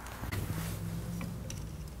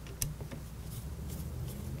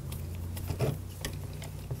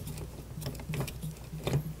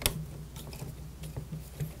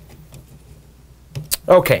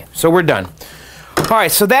 Okay, so we're done. All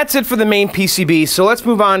right, so that's it for the main PCB. So let's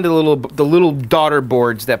move on to the little daughter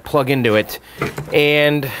boards that plug into it.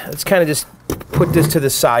 And let's kind of just put this to the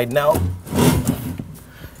side now.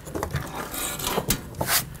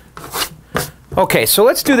 Okay, so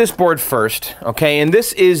let's do this board first, okay? And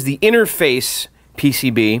this is the interface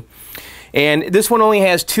PCB. And this one only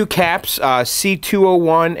has two caps,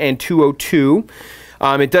 C201 and 202.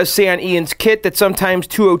 It does say on Ian's kit that sometimes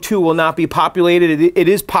 202 will not be populated. It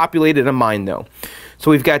is populated on mine, though. So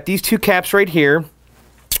we've got these two caps right here.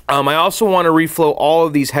 I also want to reflow all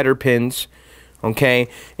of these header pins, okay?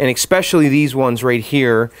 And especially these ones right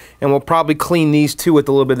here. And we'll probably clean these too with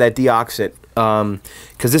a little bit of that deoxit,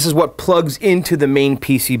 because this is what plugs into the main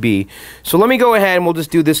PCB. So let me go ahead and we'll just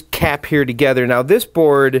do this cap here together. Now this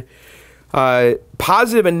board,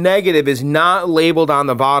 positive and negative is not labeled on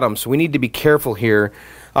the bottom, so we need to be careful here.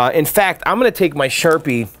 In fact, I'm going to take my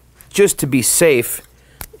Sharpie just to be safe,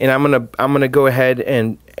 and I'm gonna go ahead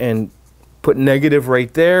and put negative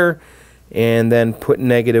right there, and then put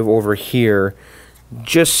negative over here,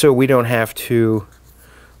 just so we don't have to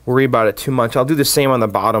worry about it too much. I'll do the same on the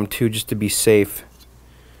bottom too, just to be safe.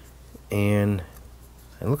 And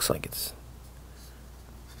it looks like it's...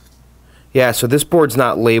 Yeah, so this board's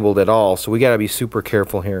not labeled at all, so we got to be super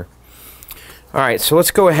careful here. All right, so let's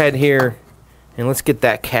go ahead here and let's get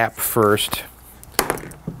that cap first.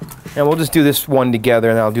 And we'll just do this one together,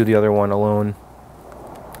 and I'll do the other one alone.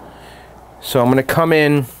 So I'm going to come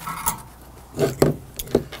in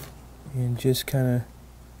and just kind of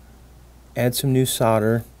add some new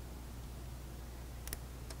solder.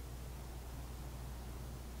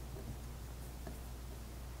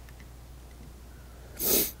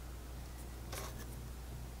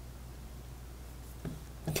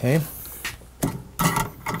 Okay.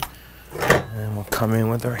 come in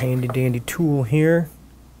with our handy dandy tool here.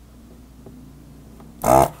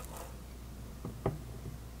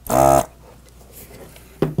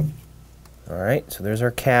 Alright, so there's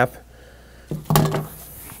our cap.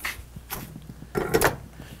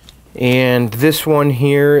 And this one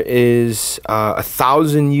here is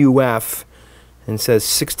 1000 UF and says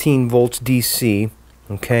 16 volts DC.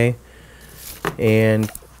 Okay,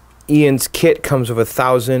 and Ian's kit comes with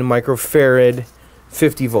 1000 microfarad,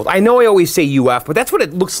 50 volt. I know I always say UF, but that's what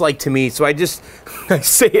it looks like to me, so I just I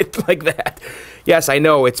say it like that. Yes, I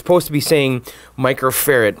know it's supposed to be saying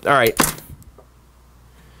microfarad. All right,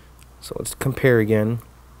 so let's compare again.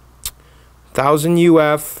 1000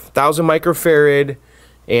 UF, 1000 microfarad,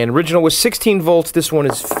 and original was 16 volts. This one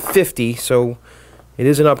is 50, so it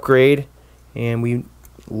is an upgrade. And we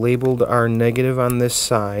labeled our negative on this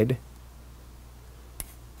side,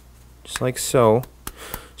 just like so.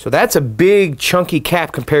 So that's a big chunky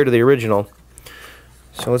cap compared to the original.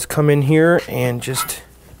 So let's come in here and just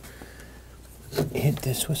hit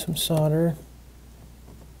this with some solder.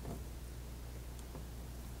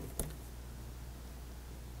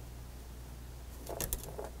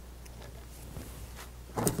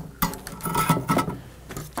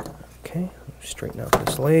 Okay, straighten out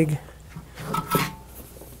this leg.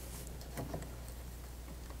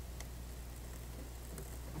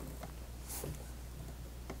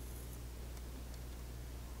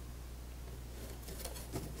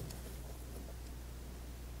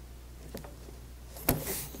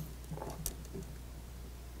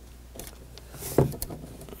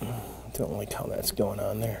 Don't like how that's going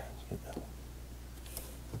on there.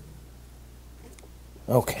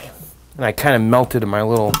 Okay, and I kind of melted my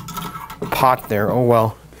little pot there. Oh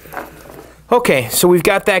well. Okay, so we've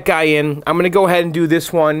got that guy in. I'm gonna go ahead and do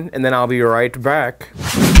this one, and then I'll be right back.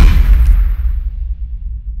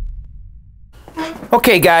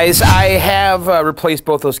 Okay guys, I have replaced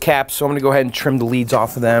both those caps, so I'm gonna go ahead and trim the leads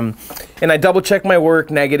off of them. And I double checked my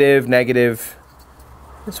work, negative, negative.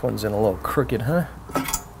 This one's in a little crooked, huh?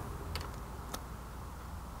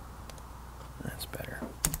 That's better.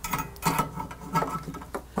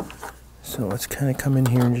 So let's kind of come in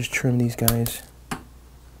here and just trim these guys.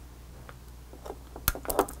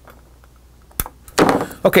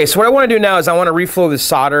 Okay, so what I want to do now is I want to reflow the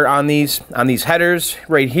solder on these headers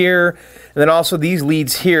right here, and then also these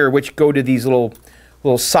leads here, which go to these little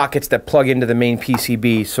sockets that plug into the main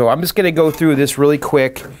PCB. So I'm just going to go through this really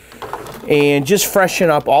quick and just freshen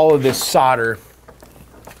up all of this solder.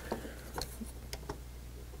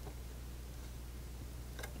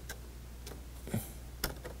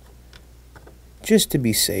 Just to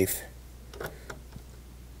be safe.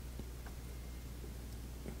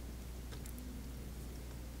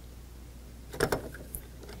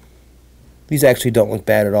 These actually don't look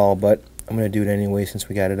bad at all, but I'm going to do it anyway since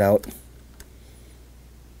we got it out.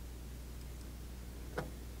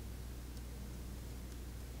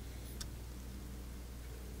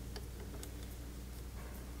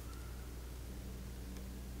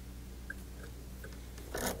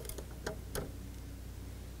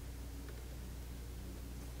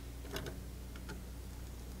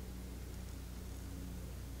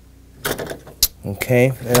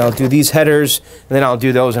 Okay, and I'll do these headers, and then I'll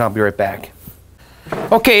do those, and I'll be right back.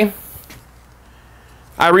 Okay,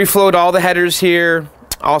 I reflowed all the headers here,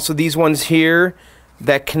 also these ones here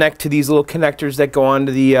that connect to these little connectors that go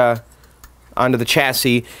onto the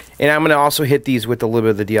chassis, and I'm going to also hit these with a little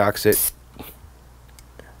bit of the deoxit.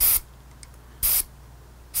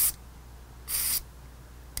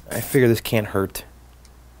 I figure this can't hurt.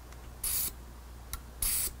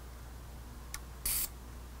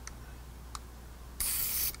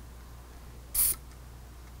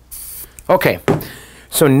 Okay,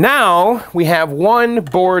 so now we have one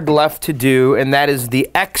board left to do, and that is the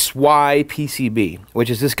XY PCB, which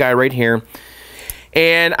is this guy right here.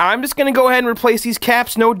 And I'm just going to go ahead and replace these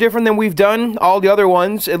caps, no different than we've done all the other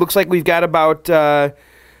ones. It looks like we've got about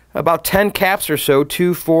 10 caps or so,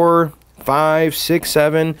 2, 4, 5, 6,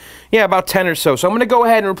 7, yeah, about 10 or so. So I'm going to go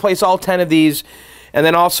ahead and replace all 10 of these, and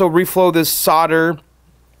then also reflow this solder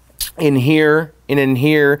in here and in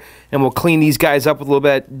here, and we'll clean these guys up with a little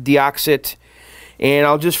bit of deoxit, and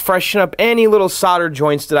I'll just freshen up any little solder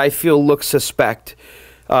joints that I feel look suspect.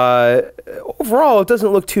 Overall, it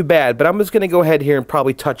doesn't look too bad, but I'm just going to go ahead here and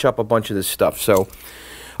probably touch up a bunch of this stuff. So,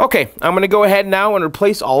 okay, I'm going to go ahead now and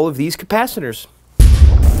replace all of these capacitors.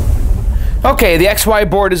 Okay, the XY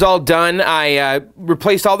board is all done. I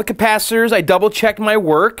replaced all the capacitors. I double-checked my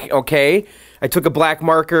work, okay? I took a black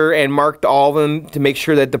marker and marked all of them to make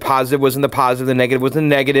sure that the positive was in the positive, the negative was in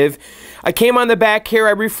the negative. I came on the back here.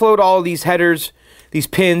 I reflowed all of these headers these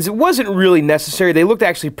pins. It wasn't really necessary. They looked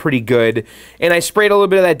actually pretty good. And I sprayed a little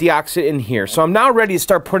bit of that deoxit in here. So I'm now ready to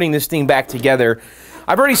start putting this thing back together.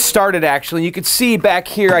 I've already started, actually. You can see back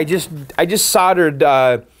here, I just soldered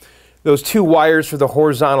those 2 wires for the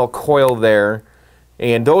horizontal coil there.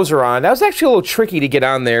 And those are on. That was actually a little tricky to get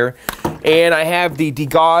on there. And I have the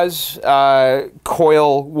degauss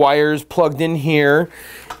coil wires plugged in here.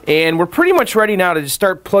 And we're pretty much ready now to just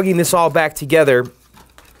start plugging this all back together.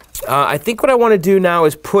 I think what I want to do now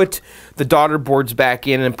is put the daughter boards back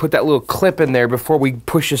in and put that little clip in there before we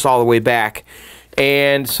push this all the way back.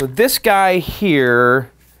 And so this guy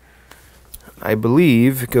here, I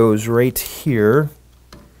believe, goes right here.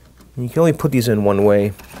 You can only put these in one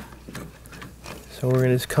way. So we're going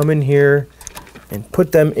to just come in here and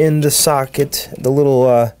put them in the socket, the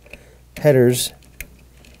little headers.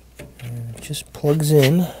 And it just plugs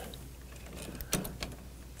in.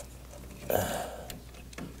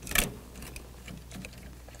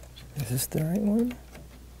 Is this the right one?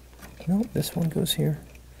 Nope, this one goes here.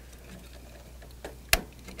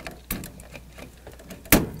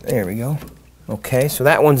 There we go. Okay, so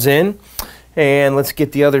that one's in. And let's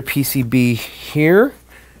get the other PCB here.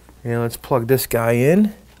 And let's plug this guy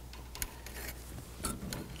in.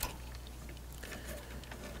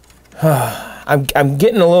 I'm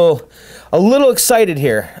getting a little excited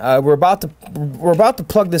here. We're about to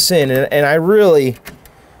plug this in, and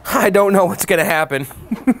I don't know what's gonna happen.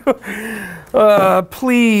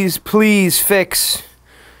 Please fix.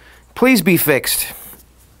 Please be fixed.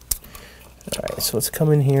 All right, so let's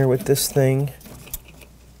come in here with this thing.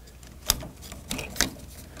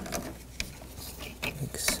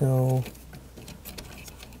 Like so.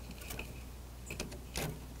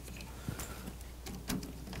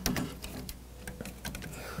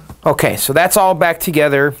 Okay, so that's all back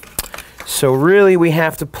together. So really we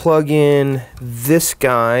have to plug in this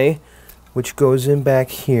guy, which goes in back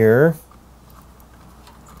here.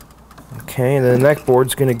 Okay, and then the neck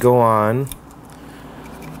board's going to go on.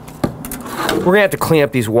 We're going to have to clean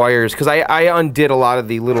up these wires because I undid a lot of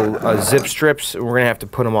the little zip strips. We're going to have to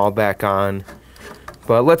put them all back on.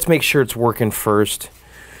 But let's make sure it's working first.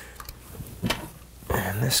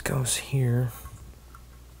 And this goes here.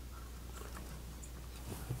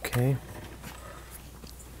 Okay.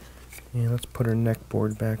 Yeah, let's put our neck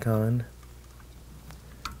board back on.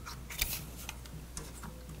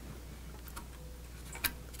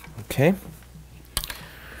 Okay.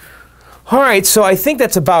 Alright, so I think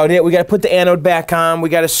that's about it. We got to put the anode back on. We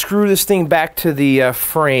got to screw this thing back to the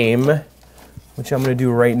frame, which I'm going to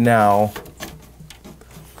do right now.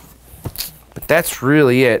 But that's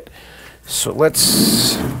really it. So let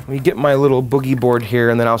me get my little boogie board here,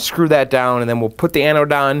 and then I'll screw that down, and then we'll put the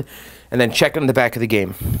anode on, and then check it in the back of the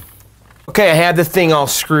game. Okay, I have the thing all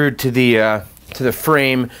screwed to the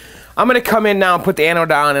frame. I'm going to come in now and put the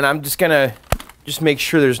anode on, and I'm just going to make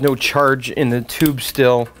sure there's no charge in the tube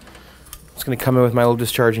still. I'm just going to come in with my little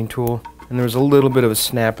discharging tool, and there was a little bit of a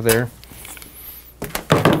snap there.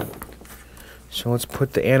 So let's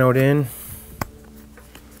put the anode in.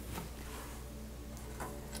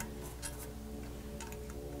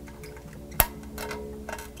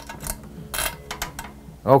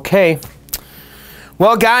 Okay.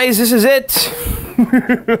 Well, guys, this is it.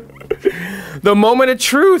 The moment of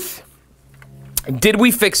truth. Did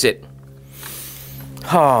we fix it?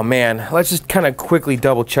 Oh, man. Let's just kind of quickly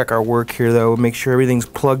double check our work here, though. Make sure everything's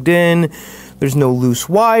plugged in. There's no loose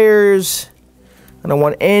wires. I don't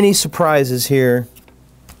want any surprises here.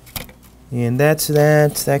 And that's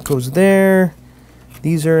that. That goes there.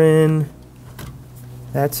 These are in.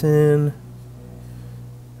 That's in.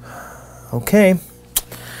 Okay.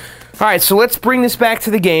 Alright, so let's bring this back to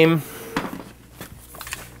the game.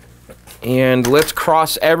 And let's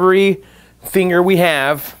cross every finger we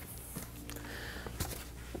have.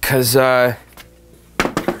 Because I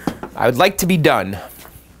would like to be done.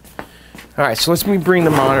 Alright, so let me bring the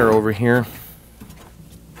monitor over here.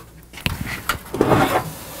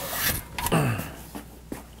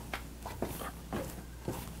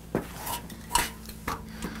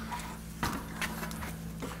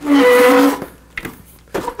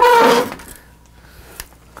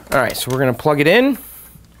 Alright, so we're going to plug it in,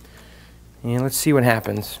 and let's see what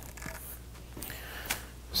happens.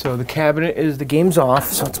 So the cabinet the game's off,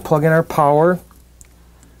 so let's plug in our power.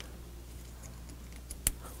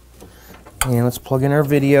 And let's plug in our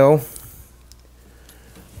video.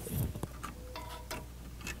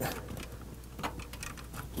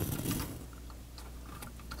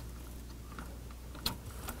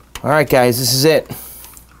 Alright guys, this is it.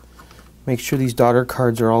 Make sure these daughter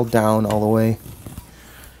cards are all down all the way.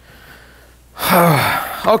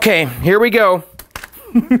 Okay, here we go.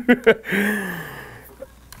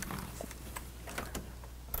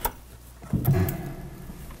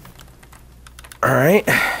 right.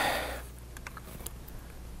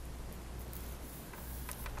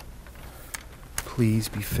 Please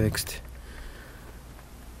be fixed.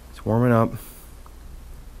 It's warming up.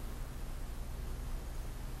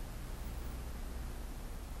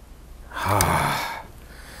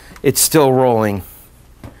 It's still rolling.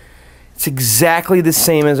 It's exactly the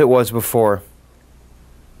same as it was before.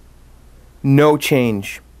 No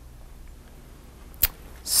change.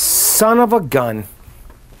 Son of a gun.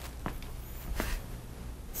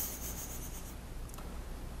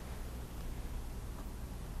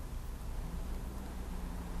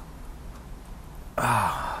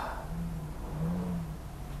 I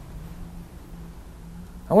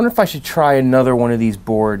wonder if I should try another one of these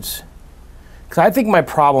boards. Because I think my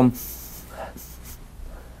problem...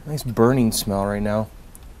 Nice burning smell right now.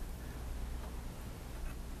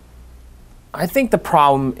 I think the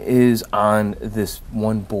problem is on this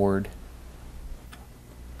one board.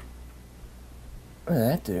 What did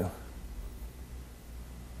that do?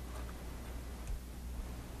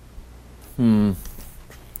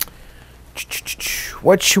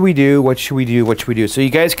 What should we do? What should we do? What should we do? So you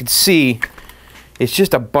guys can see, it's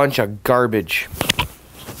just a bunch of garbage.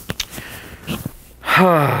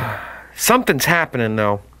 Something's happening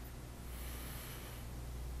though.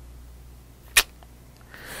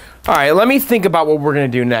 All right, let me think about what we're going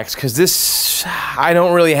to do next, because this, I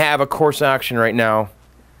don't really have a course of action right now.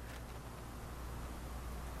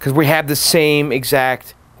 Because we have the same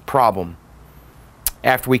exact problem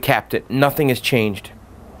after we capped it. Nothing has changed.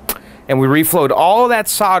 And we reflowed all of that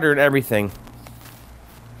solder and everything.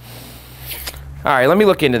 All right, let me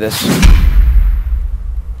look into this.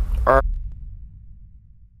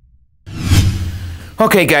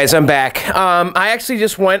 Okay, guys, I'm back. I actually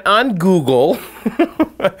just went on Google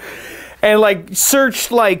and like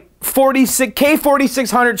searched like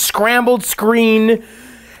K4600 scrambled screen.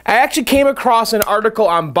 I actually came across an article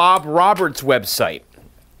on Bob Roberts' website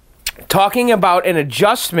talking about an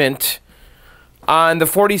adjustment on the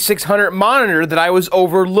 4600 monitor that I was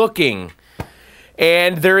overlooking.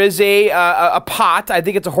 And there is a pot, I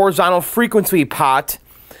think it's a horizontal frequency pot.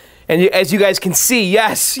 And as you guys can see,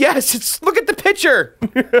 yes, look at the picture.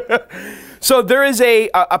 So there is a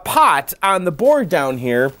pot on the board down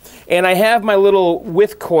here, and I have my little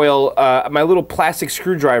width coil, my little plastic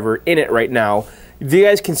screwdriver in it right now. If you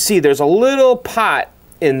guys can see, there's a little pot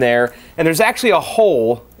in there, and there's actually a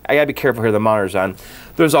hole. I gotta be careful here, the monitor's on.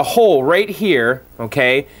 There's a hole right here,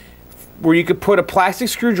 okay, where you could put a plastic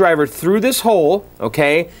screwdriver through this hole,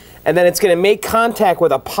 okay, and then it's gonna make contact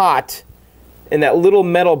with a pot in that little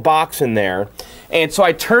metal box in there. And so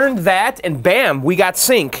I turned that, and bam, we got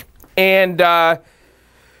sync. And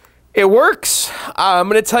it works. I'm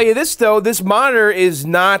gonna tell you this though, this monitor is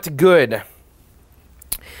not good.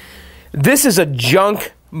 This is a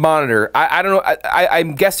junk monitor. I don't know,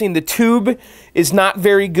 I'm guessing the tube is not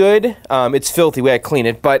very good. It's filthy, we gotta clean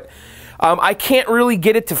it, but I can't really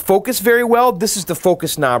get it to focus very well. This is the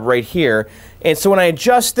focus knob right here. And so when I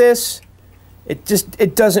adjust this,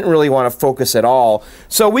 it doesn't really want to focus at all.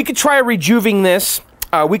 So we could try rejuving this.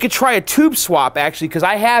 We could try a tube swap actually, because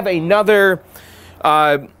I have another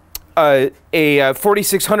a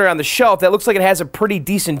 4600 on the shelf that looks like it has a pretty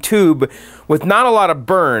decent tube with not a lot of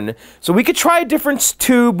burn. So we could try a different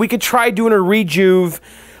tube. We could try doing a rejuve.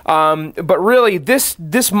 But really,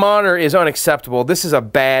 this monitor is unacceptable. This is a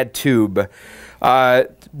bad tube.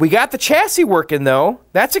 We got the chassis working though.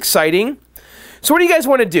 That's exciting. So what do you guys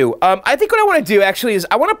want to do? I think what I want to do actually is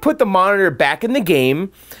I want to put the monitor back in the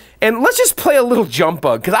game, and let's just play a little Jump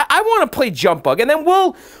Bug, because I want to play Jump Bug, and then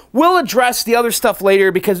we'll address the other stuff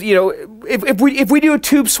later, because you know if we do a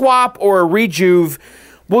tube swap or a rejuve,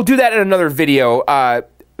 we'll do that in another video.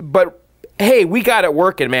 But hey, we got it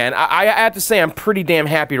working, man. I have to say I'm pretty damn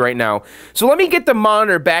happy right now. So let me get the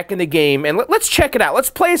monitor back in the game, and let's check it out. Let's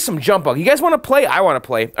play some Jump Bug. You guys want to play? I want to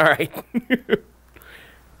play. All right.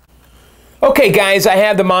 Okay guys, I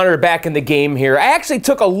have the monitor back in the game here. I actually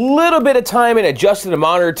took a little bit of time and adjusted the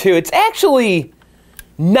monitor too. It's actually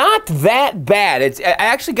not that bad. I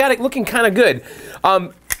actually got it looking kind of good.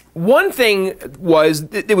 One thing was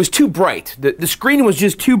it was too bright. The screen was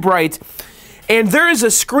just too bright. And there is a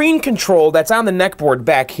screen control that's on the neckboard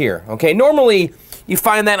back here. Okay, normally you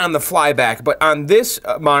find that on the flyback, but on this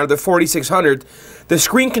monitor, the 4600, the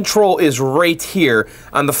screen control is right here.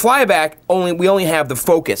 On the flyback, we only have the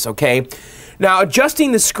focus, okay? Now,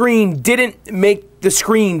 adjusting the screen didn't make the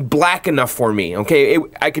screen black enough for me, okay?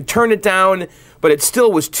 I could turn it down, but it still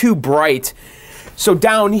was too bright. So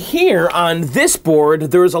down here on this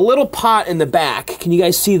board, there is a little pot in the back. Can you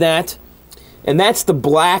guys see that? And that's the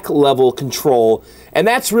black level control. And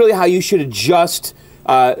that's really how you should adjust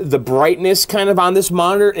the brightness kind of on this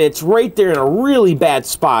monitor, and it's right there in a really bad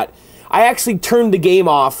spot. I actually turned the game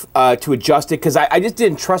off to adjust it because I just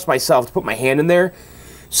didn't trust myself to put my hand in there.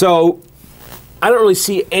 So I don't really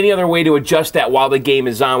see any other way to adjust that while the game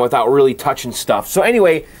is on without really touching stuff. So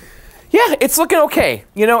anyway, yeah, it's looking okay.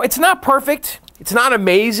 You know, it's not perfect. It's not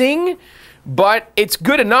amazing, but it's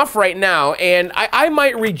good enough right now. And I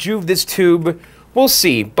might rejuve this tube. We'll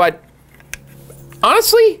see. But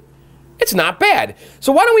honestly, it's not bad.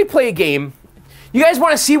 So why don't we play a game? You guys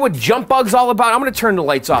want to see what Jump Bug's all about? I'm going to turn the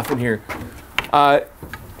lights off in here.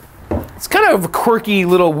 It's kind of a quirky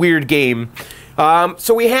little weird game.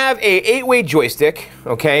 So we have a 8-way joystick,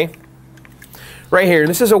 okay? Right here.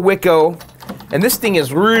 This is a Wicco, and this thing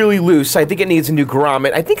is really loose. I think it needs a new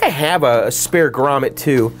grommet. I think I have a spare grommet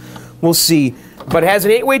too. We'll see. But it has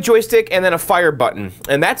an 8-way joystick and then a fire button,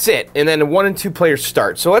 and that's it. And then a 1- and 2-player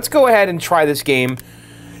start. So let's go ahead and try this game.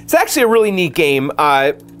 It's actually a really neat game.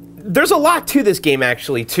 There's a lot to this game,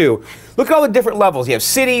 actually, too. Look at all the different levels. You have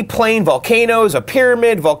city, plain, volcanoes, a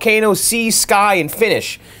pyramid, volcano, sea, sky, and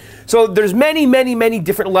finish. So there's many, many, many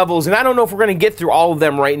different levels, and I don't know if we're going to get through all of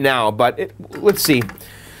them right now, but let's see.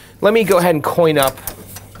 Let me go ahead and coin up.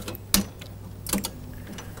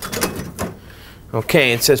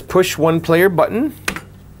 Okay, it says push 1-player button.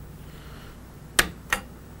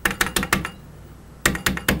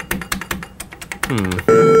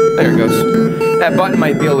 There it goes. That button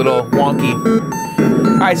might be a little wonky.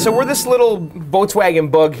 Alright, so we're this little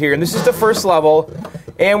Volkswagen Bug here, and this is the first level,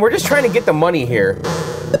 and we're just trying to get the money here.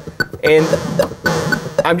 And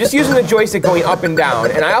I'm just using the joystick going up and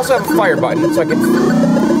down, and I also have a fire button, so I can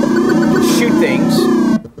shoot things.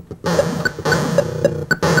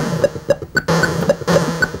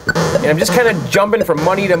 And I'm just kind of jumping from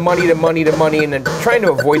money to money to money to money, and then trying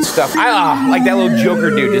to avoid stuff. Like that little Joker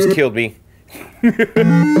dude just killed me.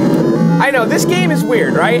 I know, this game is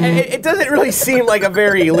weird, right? It doesn't really seem like a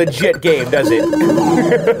very legit game, does it?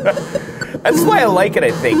 That's why I like it, I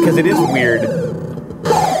think, because it is weird.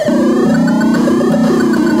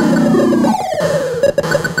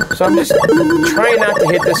 So I'm just trying not to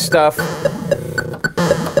hit this stuff.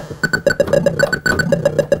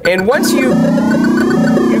 And once you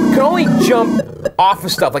can only jump off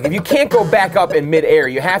of stuff. Like if you can't go back up in mid-air,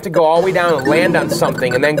 you have to go all the way down and land on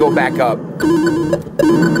something and then go back up.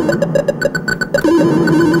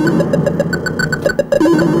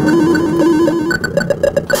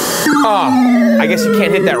 Oh, I guess you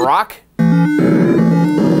can't hit that rock?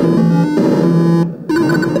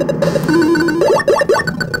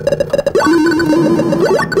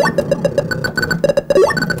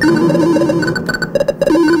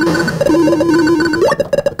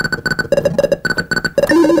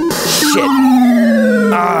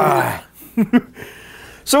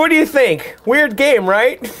 So what do you think? Weird game,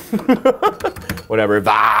 right? Whatever.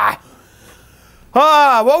 Well,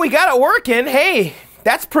 we got it working. Hey,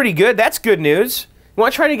 that's pretty good. That's good news. You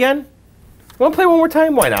want to try it again? You want to play one more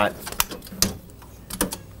time? Why not?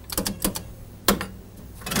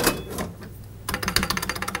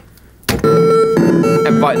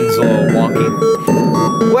 That button's a little wonky.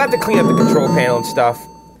 We'll have to clean up the control panel and stuff.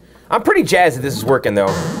 I'm pretty jazzed that this is working,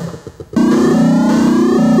 though.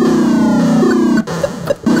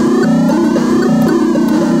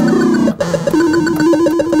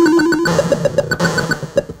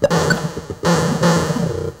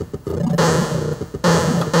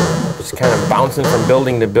 Kind of bouncing from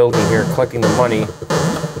building to building here, collecting the money.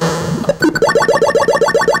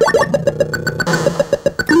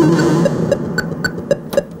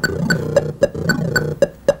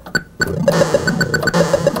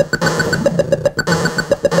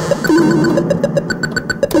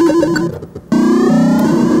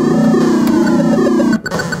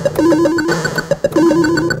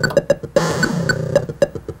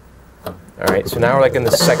 All right, so now we're like in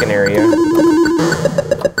the second area.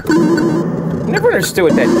 I never understood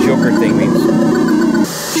what that Joker thing means.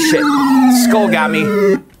 Shit. Skull got me.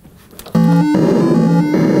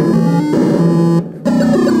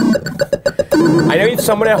 I know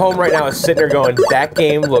someone at home right now is sitting there going, that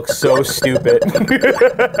game looks so stupid.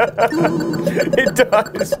 It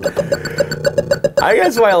does. I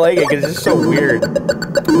guess why I like it, because it's just so weird.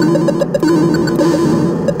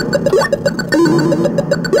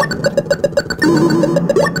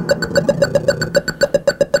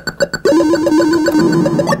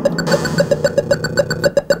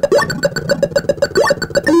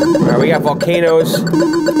 We got volcanoes.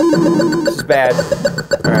 This is bad.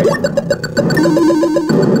 Alright.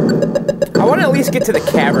 I want to at least get to the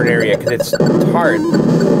cavern area because it's hard.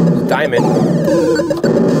 It's diamond.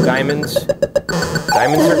 Diamonds.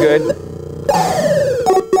 Diamonds are good.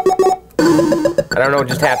 I don't know what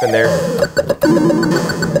just happened there.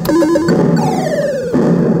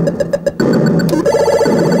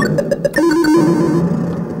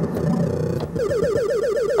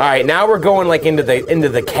 All right, now we're going like into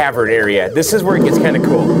the cavern area. This is where it gets kind of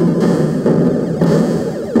cool.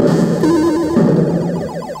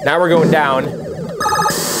 Now we're going down.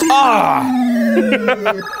 Ah!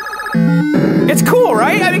 It's cool,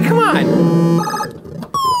 right? I mean, come on.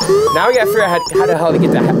 Now we gotta figure out how the hell to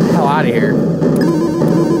get the hell out of here.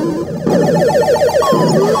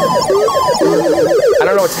 I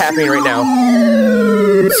don't know what's happening right now.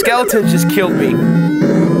 Skeletons just killed me.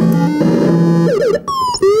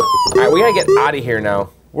 Alright, we gotta get out of here now.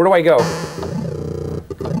 Where do I go?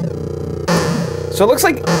 So it looks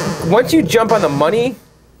like once you jump on the money,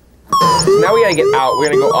 now we gotta get out. We're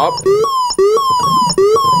gonna go up.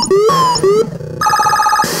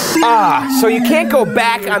 Ah, so you can't go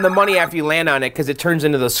back on the money after you land on it because it turns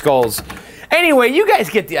into the skulls. Anyway, you guys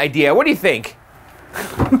get the idea. What do you think?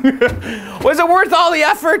 Was it worth all the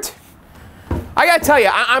effort? I gotta tell you,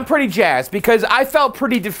 I'm pretty jazzed because I felt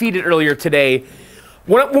pretty defeated earlier today.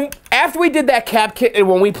 After we did that cap kit and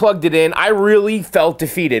when we plugged it in, I really felt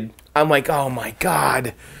defeated. I'm like, oh my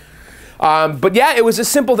God. But yeah, it was a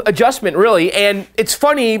simple adjustment, really. And it's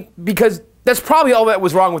funny because that's probably all that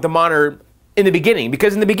was wrong with the monitor in the beginning.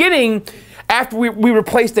 Because in the beginning, after we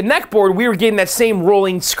replaced the neck board, we were getting that same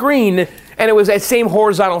rolling screen, and it was that same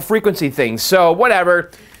horizontal frequency thing. So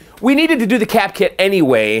whatever. We needed to do the cap kit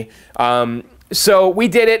anyway. So we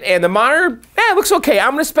did it, and the monitor, it looks okay.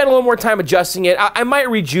 I'm going to spend a little more time adjusting it. I might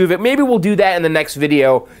rejuve it. Maybe we'll do that in the next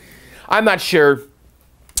video. I'm not sure.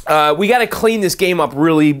 We got to clean this game up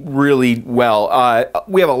really, really well.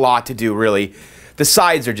 We have a lot to do, really. The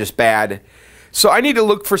sides are just bad. So I need to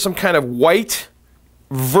look for some kind of white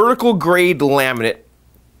vertical grade laminate.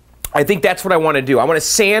 I think that's what I want to do. I want to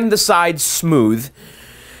sand the sides smooth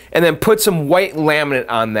and then put some white laminate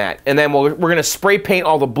on that. And then we're going to spray paint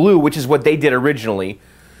all the blue, which is what they did originally.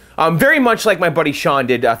 Very much like my buddy Sean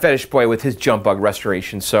did, Fetish Boy, with his jump bug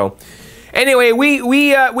restoration. So anyway,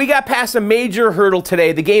 we got past a major hurdle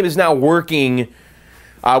today. The game is now working,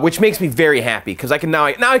 which makes me very happy because I can now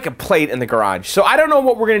I can play it in the garage. So I don't know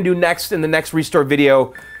what we're going to do next in the next restore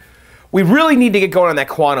video. We really need to get going on that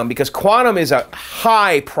quantum because quantum is a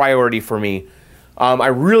high priority for me. I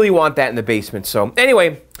really want that in the basement. So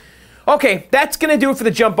anyway, okay, that's going to do it for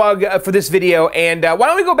the jump bug for this video. And why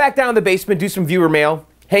don't we go back down in the basement, do some viewer mail,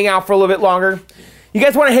 hang out for a little bit longer. You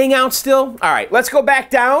guys want to hang out still? All right, let's go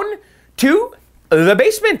back down to the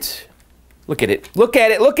basement. Look at it. Look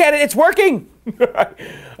at it. Look at it. It's working. All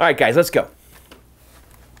right, guys, let's go.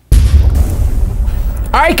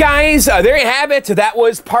 All right, guys, there you have it. That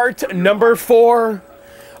was part number 4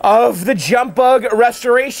 of the jump bug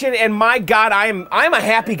restoration. And my God, I'm a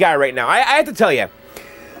happy guy right now. I have to tell you,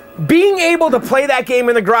 being able to play that game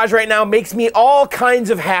in the garage right now makes me all kinds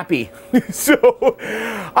of happy. So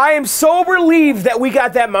I am so relieved that we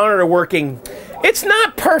got that monitor working. It's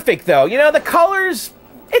not perfect, though. You know, the colors,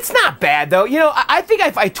 it's not bad, though. You know, I think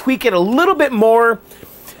if I tweak it a little bit more,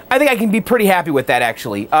 I think I can be pretty happy with that,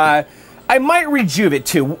 actually. I might rejuve it,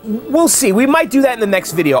 too. We'll see. We might do that in the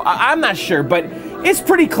next video. I'm not sure, but it's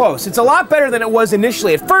pretty close. It's a lot better than it was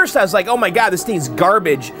initially. At first, I was like, oh, my God, this thing's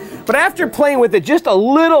garbage. But after playing with it just a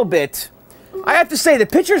little bit, I have to say the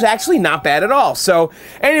picture's actually not bad at all. So,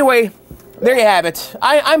 anyway, there you have it.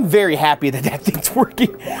 I'm very happy that that thing's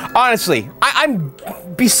working. Honestly, I'm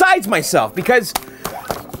besides myself because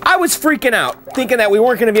I was freaking out thinking that we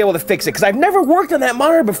weren't going to be able to fix it because I've never worked on that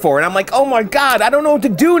monitor before. And I'm like, oh my God, I don't know what to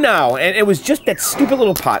do now. And it was just that stupid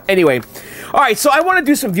little pot. Anyway, all right, so I want to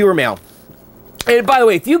do some viewer mail. And by the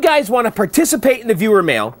way, if you guys want to participate in the viewer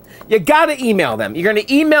mail, you got to email them. You're going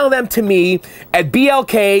to email them to me at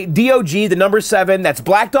blkdog, the number 7, that's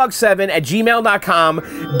blackdog7@gmail.com,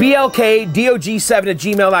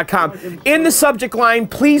 blkdog7@gmail.com. In the subject line,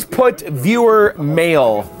 please put viewer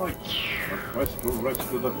mail. All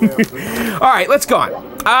right, let's go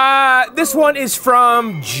on. This one is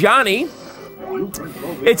from Johnny.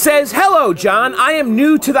 It says, hello, John. I am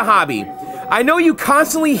new to the hobby. I know you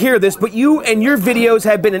constantly hear this, but you and your videos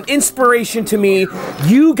have been an inspiration to me.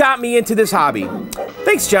 You got me into this hobby.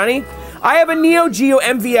 Thanks, Johnny. I have a Neo Geo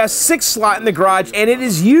MVS 6-slot in the garage, and it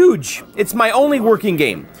is huge. It's my only working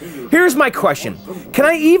game. Here's my question. Can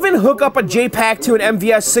I even hook up a JPAC to an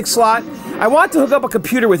MVS 6-slot? I want to hook up a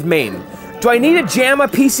computer with MAME. Do I need a JAMA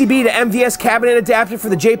PCB to MVS cabinet adapter for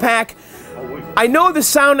the JPAC? I know the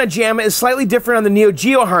sound on JAMA is slightly different on the Neo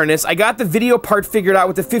Geo harness. I got the video part figured out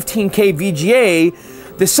with the 15K VGA,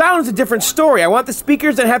 The sound is a different story. I want the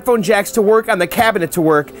speakers and headphone jacks to work on the cabinet to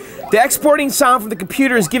work. The exporting sound from the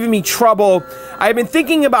computer is giving me trouble. I've been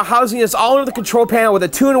thinking about housing this all under the control panel with a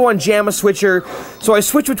 2-in-1 JAMA switcher, so I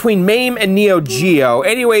switch between MAME and Neo Geo.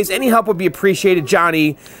 Anyways, any help would be appreciated,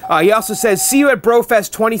 Johnny. He also says, see you at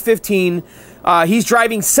BroFest 2015. He's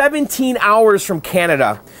driving 17 hours from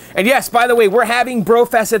Canada. And yes, by the way, we're having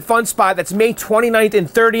BroFest at Fun Spot. That's May 29th and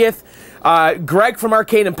 30th. Greg from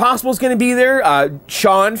Arcade Impossible is going to be there.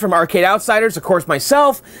 Sean from Arcade Outsiders, of course,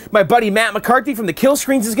 myself. My buddy Matt McCarthy from the Kill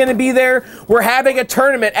Screens is going to be there. We're having a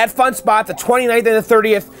tournament at Fun Spot the 29th and the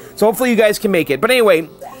 30th, so hopefully you guys can make it. But anyway,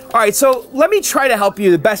 all right, so let me try to help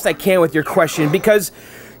you the best I can with your question, because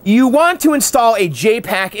you want to install a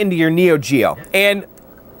J-Pack into your Neo Geo. And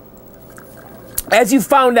as you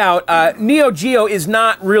found out, Neo Geo is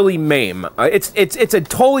not really MAME. It's a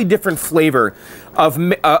totally different flavor of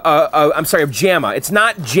of JAMA. It's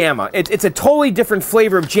not JAMA. It's a totally different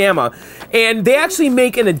flavor of JAMA, and they actually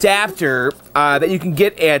make an adapter that you can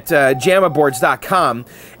get at JAMAboards.com,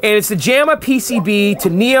 and it's the JAMA PCB to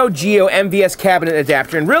Neo Geo MVS cabinet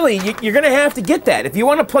adapter. And really, you're going to have to get that if you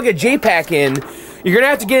want to plug a J-Pack in. You're going to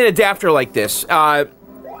have to get an adapter like this.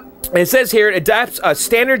 It says here, it adapts a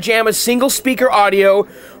standard JAMA single speaker audio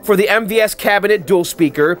for the MVS cabinet dual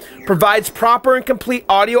speaker, provides proper and complete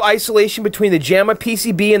audio isolation between the JAMA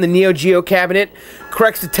PCB and the Neo Geo cabinet,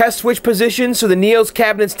 corrects the test switch position so the Neo's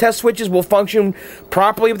cabinet's test switches will function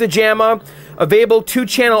properly with the JAMA. Available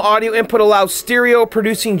 2-channel audio input allows stereo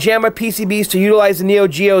producing JAMA PCBs to utilize the Neo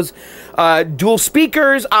Geo's dual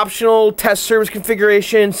speakers, optional test service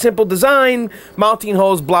configuration, simple design, mounting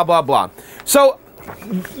holes, blah, blah, blah. So,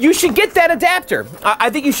 you should get that adapter.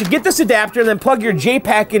 I think you should get this adapter and then plug your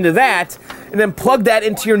J-Pack into that, and then plug that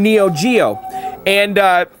into your Neo Geo. And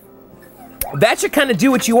that should kind of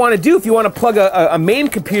do what you want to do if you want to plug a MAME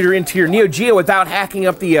computer into your Neo Geo without hacking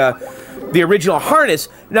up the original harness.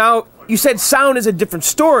 Now, you said sound is a different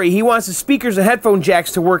story. He wants the speakers and headphone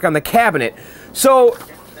jacks to work on the cabinet. So,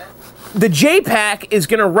 the J-Pack is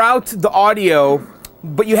going to route the audio,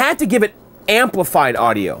 but you have to give it amplified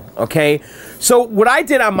audio, okay? So what I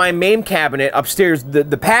did on my MAME cabinet upstairs,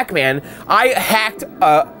 the Pac-Man, I hacked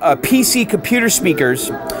a PC computer speakers,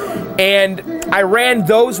 and I ran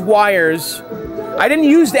those wires. I didn't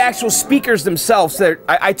use the actual speakers themselves.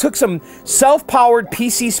 I took some self-powered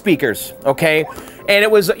PC speakers, okay? And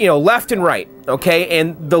it was, you know, left and right, okay?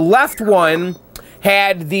 And the left one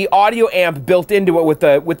had the audio amp built into it with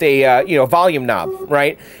a you know, volume knob,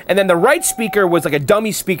 right? And then the right speaker was like a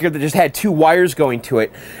dummy speaker that just had 2 wires going to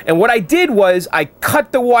it. And what I did was I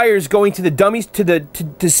cut the wires going to the dummies to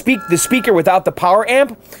the speaker without the power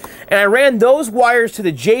amp, and I ran those wires to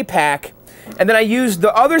the J-Pack, and then I used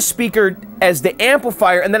the other speaker as the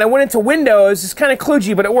amplifier, and then I went into Windows. It's kind of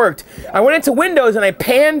kludgy, but it worked. I went into Windows and I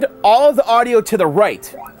panned all of the audio to the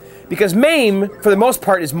right, because MAME, for the most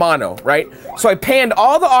part, is mono, right? So I panned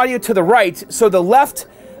all the audio to the right, so the left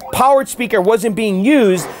powered speaker wasn't being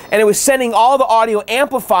used, and it was sending all the audio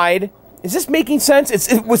amplified. Is this making sense?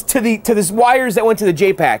 It was to this wires that went to the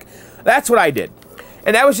J-Pack. That's what I did.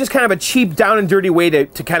 And that was just kind of a cheap, down and dirty way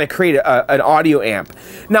to kind of create an audio amp.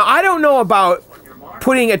 Now, I don't know about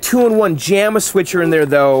putting a 2-in-1 JAMA switcher in there,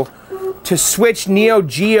 though, to switch Neo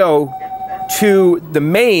Geo to the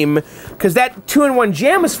MAME, because that 2-in-1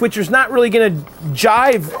 JAMA switcher is not really going to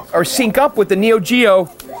jive or sync up with the Neo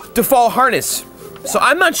Geo default harness. So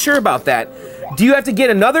I'm not sure about that. Do you have to get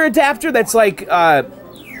another adapter that's like,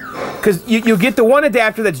 because you get the one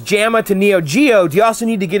adapter that's JAMA to Neo Geo, do you also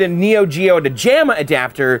need to get a Neo Geo to JAMA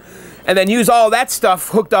adapter and then use all that stuff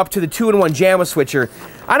hooked up to the 2-in-1 JAMA switcher?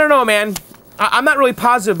 I don't know, man. I'm not really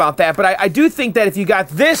positive about that, but I do think that if you got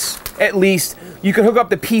this, at least, you could hook up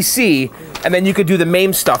the PC, and then you could do the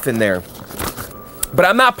MAME stuff in there. But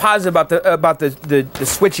I'm not positive about the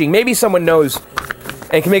switching. Maybe someone knows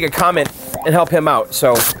and can make a comment and help him out.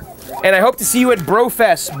 So, and I hope to see you at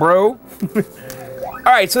BroFest, bro. All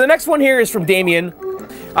right, so the next one here is from Damien.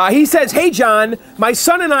 He says, hey John, my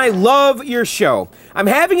son and I love your show. I'm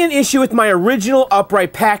having an issue with my original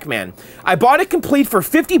upright Pac-Man. I bought it complete for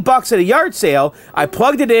 50 bucks at a yard sale. I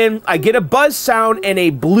plugged it in, I get a buzz sound and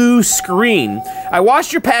a blue screen. I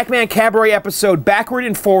watched your Pac-Man Cabaret episode backward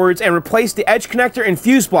and forwards and replaced the edge connector and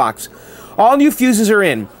fuse blocks. All new fuses are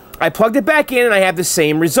in. I plugged it back in and I have the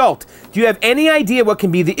same result. Do you have any idea what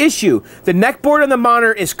can be the issue? The neck board on the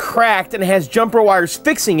monitor is cracked and has jumper wires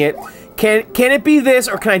fixing it. Can it be this,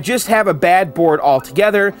 or can I just have a bad board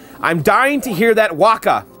altogether? I'm dying to hear that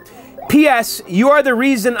waka. P.S. You are the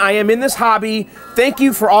reason I am in this hobby. Thank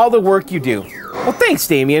you for all the work you do. Well, thanks,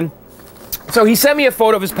 Damien. So he sent me a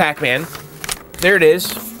photo of his Pac-Man. There it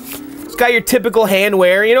is. It's got your typical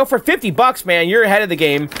handwear. You know, for 50 bucks, man, you're ahead of the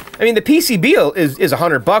game. I mean, the PCB is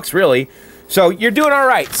 100 bucks, really. So you're doing all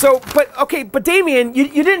right. So, but Damien,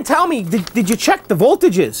 you didn't tell me. Did you check the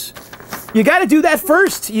voltages? You got to do that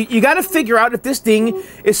first. You got to figure out if this thing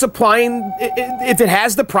is supplying, if it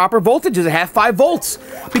has the proper voltages. It has 5 volts.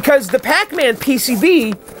 Because the Pac-Man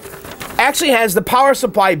PCB actually has the power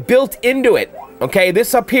supply built into it. Okay,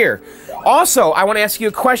 this up here. Also, I want to ask you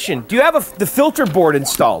a question. Do you have the filter board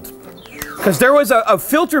installed? Because there was a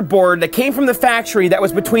filter board that came from the factory that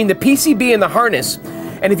was between the PCB and the harness.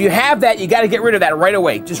 And if you have that, you got to get rid of that right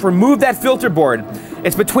away. Just remove that filter board.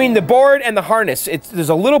 It's between the board and the harness. There's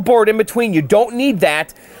a little board in between. You don't need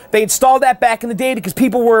that. They installed that back in the day because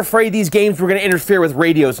people were afraid these games were going to interfere with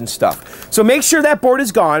radios and stuff. So make sure that board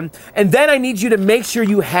is gone. And then I need you to make sure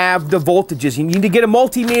you have the voltages. You need to get a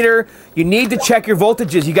multimeter. You need to check your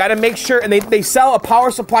voltages. You got to make sure. And they sell a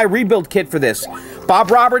power supply rebuild kit for this.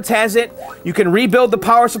 Bob Roberts has it. You can rebuild the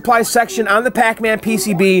power supply section on the Pac-Man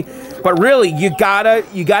PCB. But really, you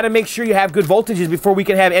gotta make sure you have good voltages before we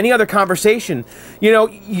can have any other conversation. You know,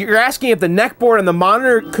 you're asking if the neck board and the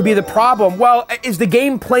monitor could be the problem. Well, is the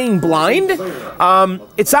game playing blind?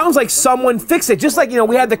 It sounds like someone fixed it. Just like, you know,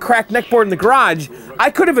 we had the cracked neck board in the garage. I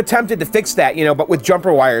could have attempted to fix that, you know, but with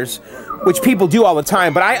jumper wires, which people do all the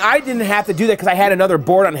time. But I didn't have to do that because I had another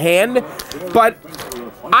board on hand. But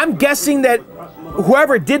I'm guessing that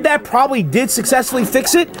whoever did that probably did successfully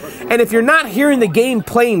fix it. And if you're not hearing the game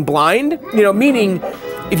playing blind, you know, meaning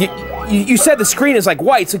if you said the screen is like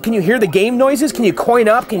white, so can you hear the game noises? Can you coin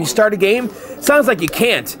up? Can you start a game? Sounds like you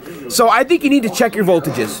can't. So I think you need to check your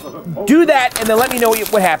voltages. Do that and then let me know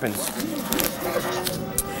what happens.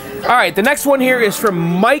 All right, the next one here is from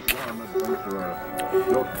Mike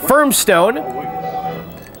Firmstone.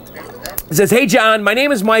 It says, "Hey John, my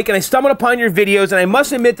name is Mike and I stumbled upon your videos and I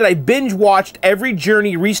must admit that I binge watched every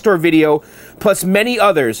Journey Restore video plus many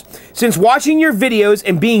others. Since watching your videos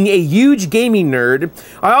and being a huge gaming nerd,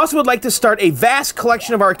 I also would like to start a vast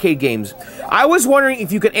collection of arcade games. I was wondering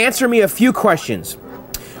if you could answer me a few questions."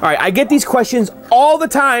 All right, I get these questions all the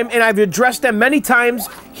time and I've addressed them many times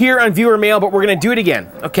here on Viewer Mail, but we're going to do it again,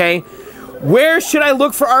 okay? Where should I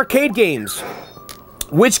look for arcade games?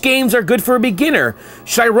 Which games are good for a beginner?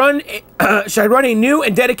 Should I run a new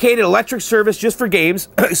and dedicated electric service just for games?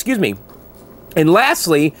 Excuse me. And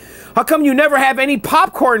lastly, how come you never have any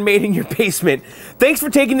popcorn made in your basement? Thanks for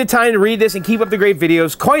taking the time to read this and keep up the great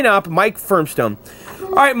videos. Coin up, Mike Firmstone. All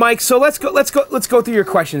right, Mike. So let's go through your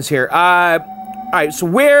questions here. All right. So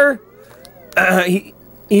where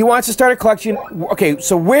he wants to start a collection. Okay.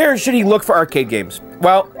 So where should he look for arcade games?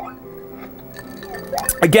 Well,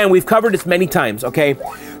 again, we've covered this many times, okay?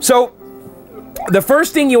 So, the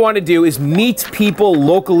first thing you want to do is meet people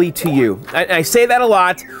locally to you. I say that a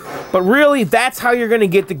lot, but really, that's how you're going to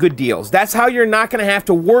get the good deals. That's how you're not going to have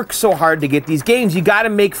to work so hard to get these games. You got to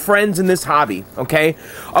make friends in this hobby, okay?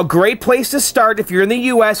 A great place to start if you're in the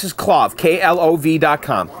U.S. is Clov,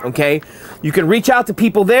 KLOV.com, okay? You can reach out to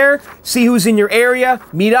people there, see who's in your area,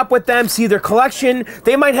 meet up with them, see their collection.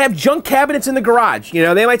 They might have junk cabinets in the garage. You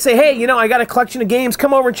know, they might say, hey, you know, I got a collection of games.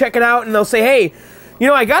 Come over and check it out. And they'll say, hey, you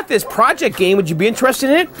know, I got this project game. Would you be interested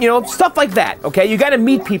in it? You know, stuff like that, okay? You got to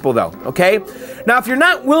meet people, though, okay? Now, if you're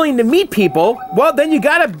not willing to meet people, well, then you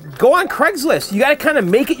got to go on Craigslist. You got to kind of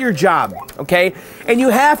make it your job, okay? And you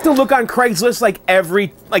have to look on Craigslist like every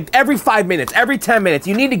 5 minutes, every 10 minutes.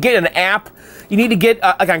 You need to get an app. You need to get,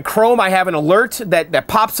 like on Chrome, I have an alert that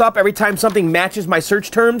pops up every time something matches my search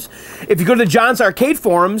terms. If you go to the John's Arcade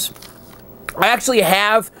forums, I actually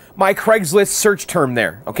have my Craigslist search term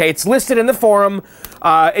there, okay? It's listed in the forum.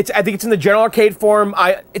 I think it's in the General Arcade forum.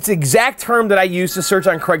 It's the exact term that I use to search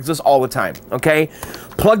on Craigslist all the time, okay?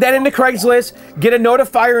 Plug that into Craigslist, get a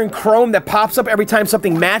notifier in Chrome that pops up every time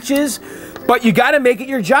something matches, but you gotta make it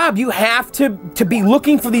your job. You have to be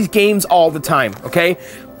looking for these games all the time, okay?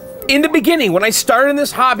 In the beginning, when I started in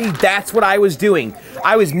this hobby, that's what I was doing.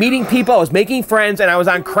 I was meeting people, I was making friends, and I was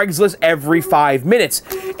on Craigslist every 5 minutes.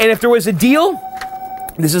 And if there was a deal,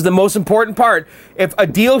 this is the most important part. If a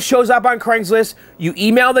deal shows up on Craigslist, you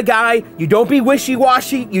email the guy, you don't be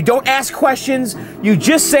wishy-washy, you don't ask questions, you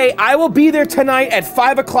just say, I will be there tonight at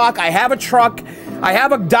 5 o'clock, I have a truck, I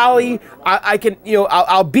have a dolly, I can, you know,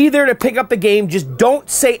 I'll be there to pick up the game. Just don't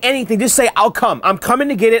say anything. Just say, I'll come. I'm coming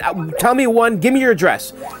to get it. Tell me when. Give me your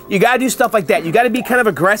address. You got to do stuff like that. You got to be kind of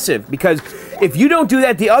aggressive because if you don't do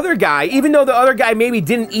that, the other guy, even though the other guy maybe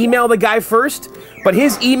didn't email the guy first, but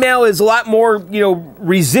his email is a lot more, you know,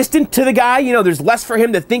 resistant to the guy. You know, there's less for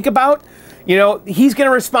him to think about. you know, he's going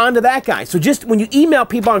to respond to that guy. So just when you email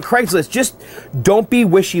people on Craigslist, just don't be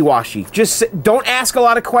wishy-washy. Just don't ask a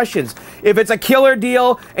lot of questions. If it's a killer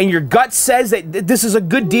deal and your gut says that this is a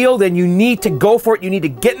good deal, then you need to go for it. You need to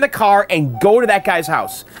get in the car and go to that guy's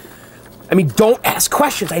house. I mean, don't ask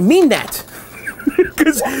questions. I mean that.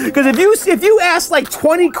 Because if you ask like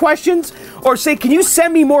 20 questions or say, can you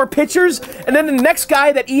send me more pictures? And then the next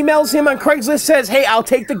guy that emails him on Craigslist says, hey, I'll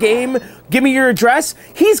take the game. Give me your address.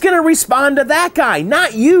 He's going to respond to that guy,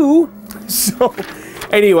 not you. So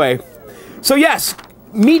anyway, so yes,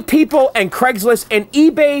 meet people and Craigslist and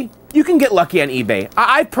eBay. You can get lucky on eBay.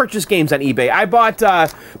 I've purchased games on eBay. I bought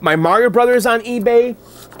my Mario Brothers on eBay.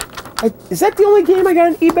 Is that the only game I got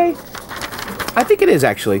on eBay? I think it is,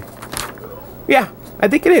 actually. Yeah, I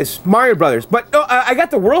think it is. Mario Brothers. But I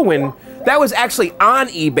got the Whirlwind. That was actually on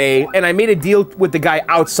eBay, and I made a deal with the guy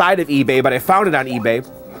outside of eBay, but I found it on eBay.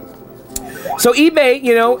 So eBay,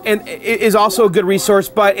 you know, and is also a good resource,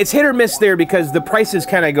 but it's hit or miss there because the prices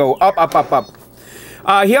kind of go up, up, up,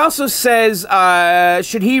 up. He also says,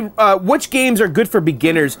 which games are good for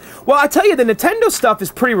beginners? Well, I tell you, the Nintendo stuff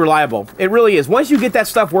is pretty reliable. It really is. Once you get that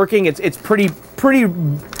stuff working, it's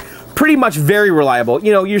pretty much very reliable.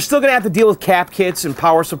 You know, you're still gonna have to deal with cap kits and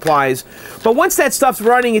power supplies, but once that stuff's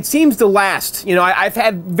running, it seems to last. You know, I've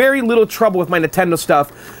had very little trouble with my Nintendo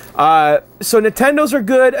stuff. So Nintendos are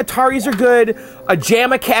good, Ataris are good, a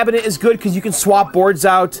JAMA cabinet is good because you can swap boards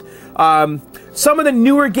out. Some of the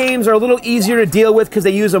newer games are a little easier to deal with because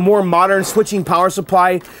they use a more modern switching power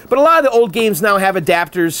supply, but a lot of the old games now have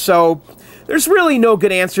adapters, so there's really no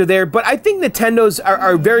good answer there, but I think Nintendos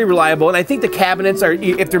are very reliable, and I think the cabinets, are,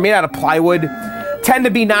 if they're made out of plywood, tend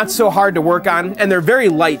to be not so hard to work on, and they're very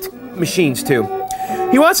light machines, too.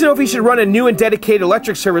 He wants to know if he should run a new and dedicated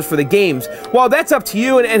electric service for the games. Well, that's up to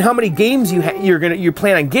you and how many games you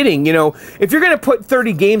plan on getting. You know, if you're gonna put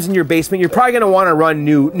 30 games in your basement, you're probably gonna want to run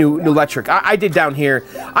new electric. I did down here.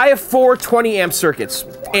 I have 4 20-amp circuits,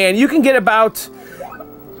 and you can get about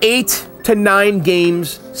 8 to 9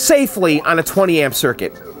 games safely on a 20-amp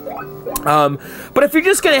circuit. But if you're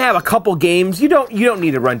just going to have a couple games, you don't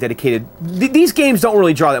need to run dedicated. These games don't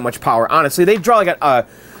really draw that much power, honestly. They draw like a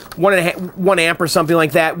 1 amp or something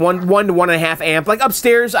like that, 1 to 1.5 amp. Like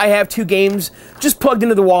upstairs, I have 2 games just plugged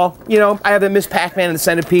into the wall. You know, I have the Miss Pac-Man and the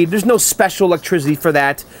Centipede. There's no special electricity for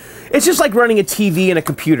that. It's just like running a TV and a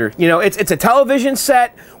computer. You know, it's a television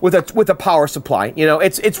set with a power supply. You know,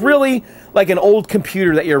 it's really like an old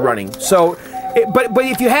computer that you're running. So, but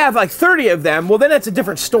if you have like 30 of them, well, then that's a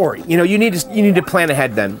different story. You know, you need to plan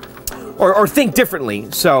ahead then, or think differently.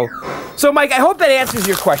 So Mike, I hope that answers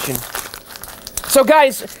your question. So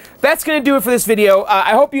guys, that's gonna do it for this video.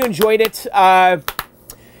 I hope you enjoyed it. It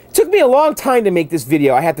took me a long time to make this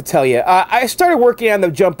video, I have to tell you. I started working on the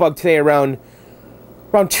jump bug today around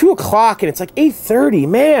 2 o'clock, and it's like 8:30,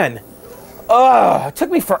 man. It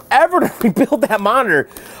took me forever to rebuild that monitor.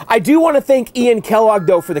 I do want to thank Ian Kellogg,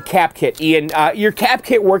 though, for the cap kit. Ian, your cap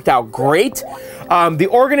kit worked out great. The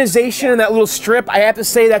organization and that little strip, I have to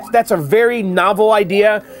say that's a very novel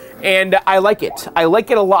idea, and I like it. I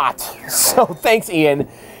like it a lot. So thanks, Ian.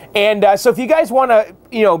 And so if you guys want to,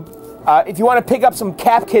 you know, if you want to pick up some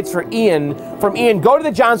cap kits from Ian, go to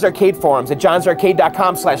the John's Arcade forums at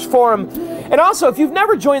johnsarcade.com/forum. And also, if you've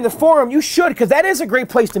never joined the forum, you should, because that is a great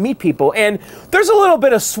place to meet people. And there's a little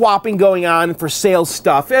bit of swapping going on for sales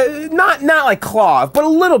stuff. Not like Clove, but a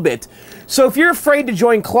little bit. So if you're afraid to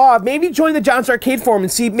join Clove, maybe join the John's Arcade forum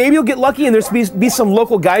and see, maybe you'll get lucky and there's be some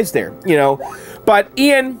local guys there, you know. But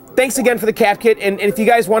Ian, thanks again for the cap kit. And if you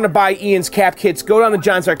guys want to buy Ian's cap kits, go down the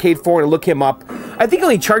John's Arcade forum and look him up. I think he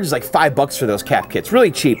only charges like $5 for those cap kits.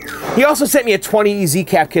 Really cheap. He also sent me a 20 EZ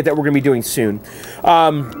cap kit that we're going to be doing soon.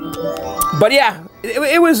 But yeah,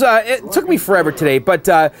 it took me forever today. But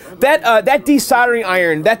that desoldering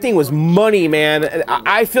iron, that thing was money, man.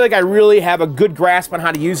 I feel like I really have a good grasp on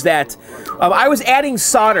how to use that. I was adding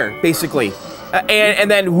solder, basically. And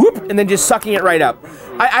then whoop, and then just sucking it right up.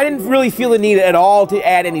 I didn't really feel the need at all to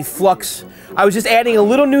add any flux. I was just adding a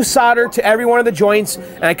little new solder to every one of the joints,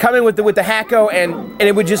 and I come in with the Hacko, and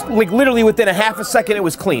it would just, like, literally within a half a second it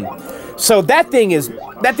was clean. So that thing's a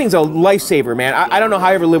lifesaver, man. I don't know how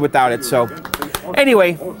I ever live without it. So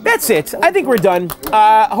anyway, that's it. I think we're done.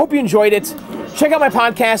 I hope you enjoyed it. Check out my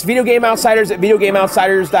podcast, Video Game Outsiders, at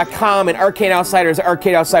videogameoutsiders.com and Arcade Outsiders at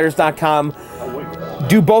arcadeoutsiders.com.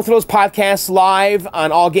 Do both of those podcasts live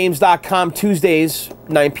on allgames.com Tuesdays,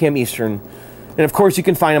 9 p.m. Eastern. And of course, you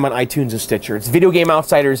can find them on iTunes and Stitcher. It's Video Game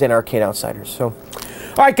Outsiders and Arcade Outsiders. So,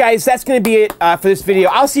 all right, guys, that's going to be it for this video.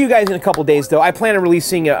 I'll see you guys in a couple days, though. I plan on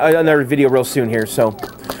releasing another video real soon here. So,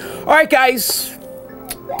 all right, guys,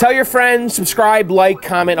 tell your friends, subscribe, like,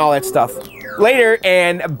 comment, all that stuff. Later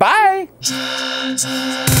and bye.